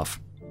amount of fluff.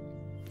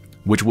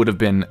 Which would have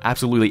been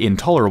absolutely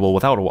intolerable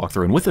without a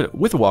walkthrough, and with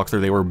a walkthrough,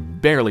 they were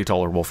barely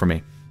tolerable for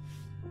me.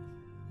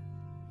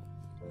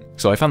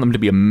 So I found them to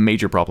be a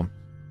major problem.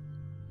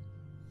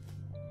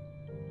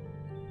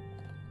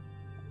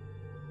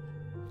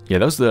 Yeah,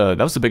 that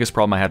was the biggest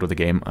problem I had with the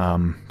game.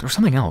 There was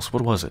something else.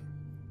 What was it?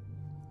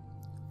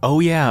 Oh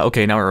yeah,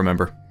 okay, now I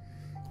remember.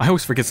 I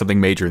always forget something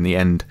major in the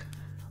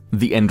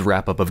end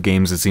wrap-up of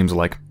games, it seems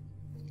like.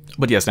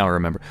 But yes, now I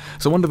remember.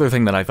 So one other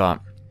thing that I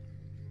thought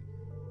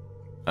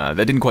that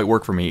didn't quite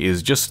work for me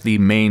is just the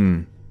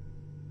main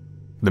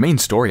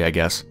story, I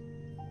guess.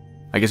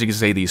 I guess you could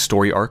say the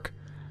story arc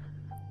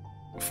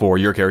for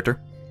your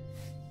character.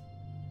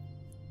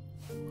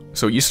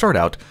 So you start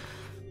out,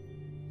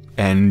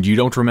 and you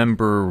don't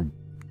remember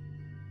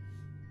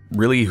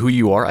really who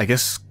you are. I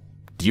guess,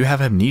 do you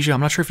have amnesia?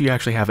 I'm not sure if you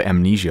actually have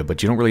amnesia,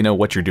 but you don't really know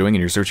what you're doing, and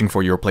you're searching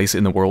for your place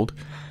in the world.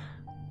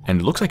 And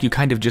it looks like you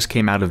kind of just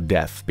came out of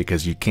death,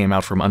 because you came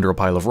out from under a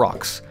pile of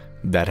rocks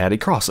that had a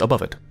cross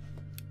above it.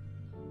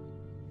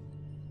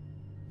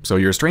 So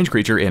you're a strange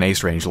creature in a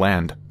strange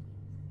land,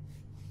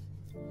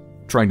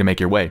 trying to make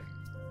your way.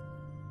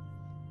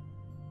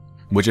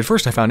 Which at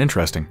first I found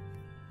interesting.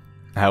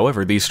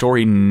 However, the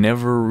story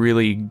never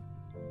really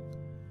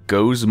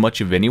goes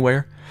much of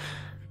anywhere.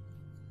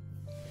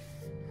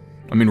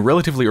 I mean,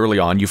 relatively early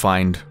on, you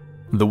find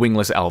the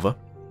wingless Alva,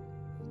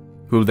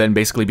 who then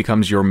basically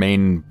becomes your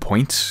main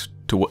point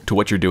to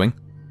what you're doing.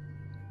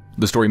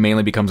 The story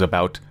mainly becomes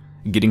about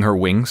getting her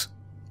wings.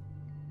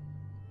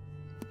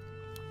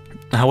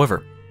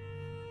 However,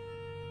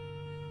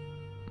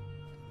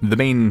 the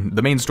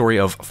main story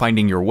of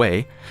finding your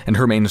way, and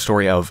her main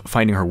story of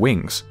finding her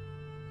wings,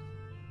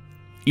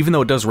 even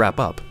though it does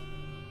wrap up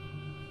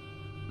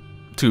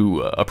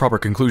to a proper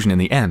conclusion in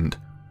the end,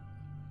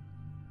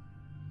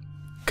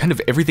 kind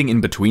of everything in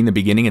between the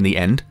beginning and the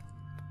end,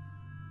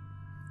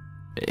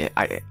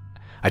 I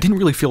didn't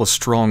really feel a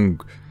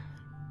strong...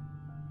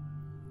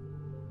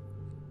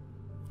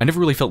 I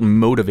never really felt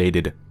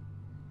motivated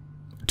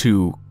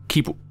to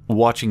keep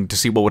watching to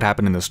see what would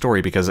happen in the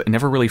story, because it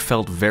never really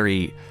felt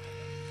very...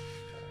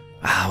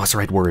 what's the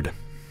right word?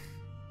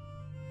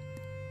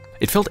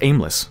 It felt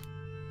aimless,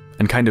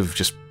 and kind of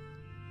just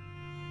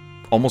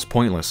almost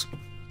pointless.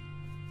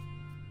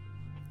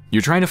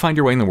 You're trying to find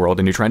your way in the world,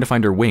 and you're trying to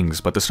find her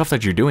wings, but the stuff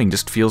that you're doing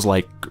just feels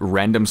like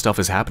random stuff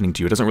is happening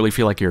to you. It doesn't really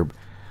feel like you're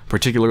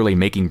particularly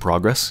making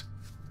progress.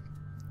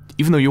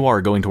 Even though you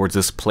are going towards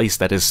this place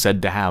that is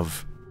said to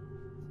have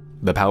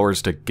the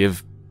powers to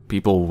give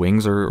people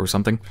wings or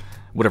something.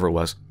 Whatever it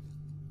was.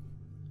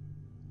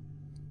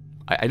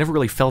 I never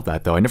really felt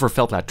that, though. I never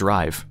felt that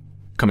drive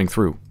coming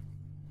through.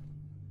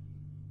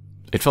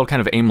 It felt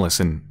kind of aimless,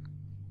 and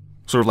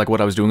sort of like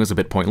what I was doing was a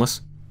bit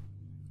pointless.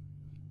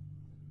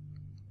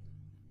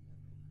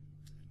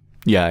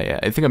 Yeah,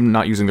 I think I'm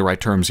not using the right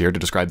terms here to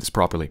describe this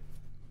properly.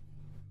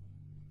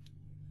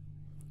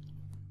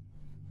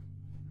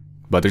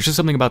 But there's just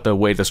something about the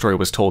way the story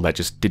was told that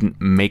just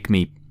didn't make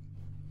me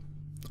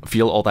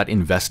feel all that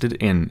invested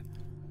in,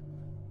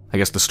 I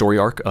guess, the story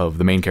arc of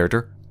the main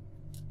character.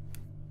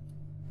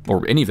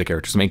 Or any of the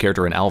characters, the main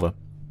character and Alva.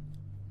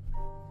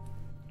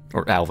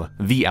 Or Alva.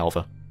 The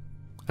Alva.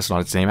 That's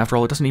not its name. After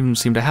all, it doesn't even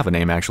seem to have a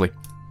name, actually.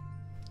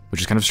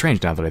 Which is kind of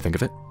strange now that I think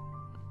of it.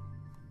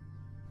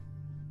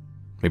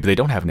 Maybe they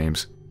don't have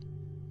names.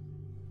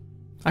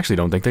 I actually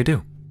don't think they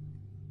do.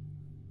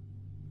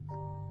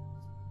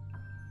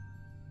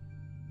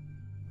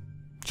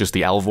 Just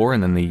the Alvor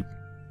and then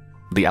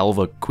the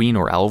Alva Queen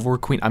or Alvor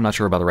Queen. I'm not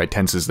sure about the right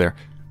tenses there.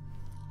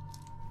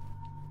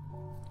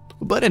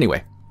 But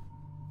anyway.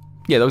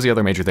 Yeah, that was the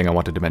other major thing I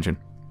wanted to mention.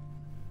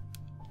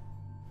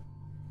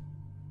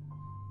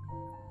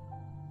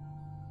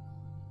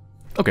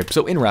 Okay,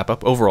 so in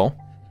wrap-up, overall,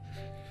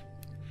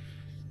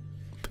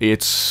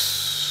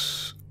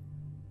 it's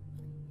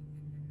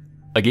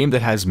a game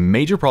that has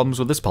major problems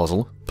with its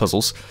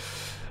puzzles,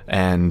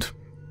 and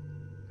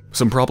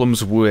some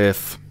problems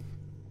with,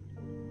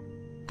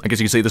 I guess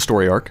you could say, the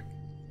story arc.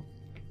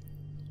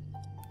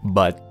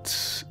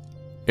 but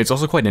it's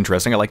also quite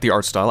interesting. I like the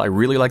art style. I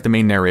really like the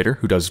main narrator,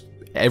 who does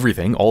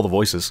everything, all the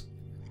voices,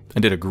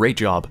 and did a great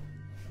job.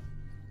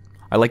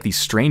 I like the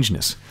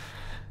strangeness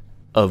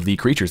of the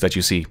creatures that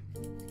you see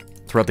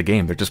throughout the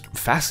game. They're just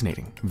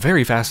fascinating,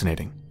 very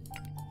fascinating.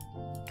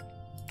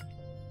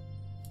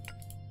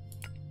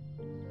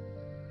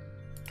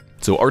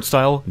 So art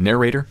style,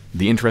 narrator,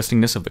 the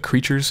interestingness of the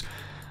creatures,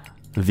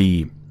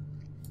 the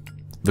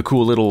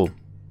cool little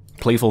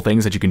playful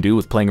things that you can do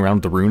with playing around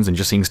with the runes and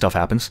just seeing stuff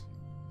happens.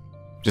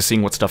 Just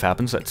seeing what stuff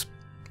happens, that's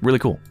really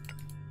cool.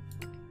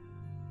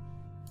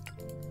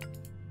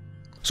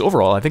 So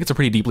overall, I think it's a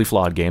pretty deeply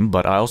flawed game,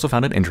 but I also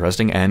found it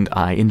interesting and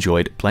I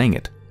enjoyed playing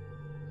it.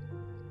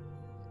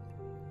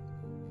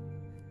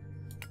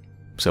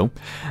 So,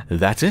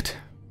 that's it.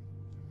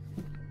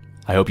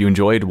 I hope you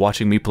enjoyed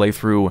watching me play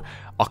through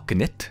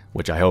Oknytt,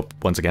 which I hope,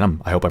 once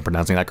again, I hope I'm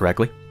pronouncing that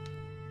correctly.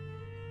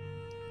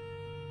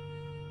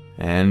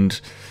 And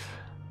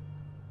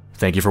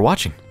thank you for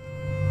watching.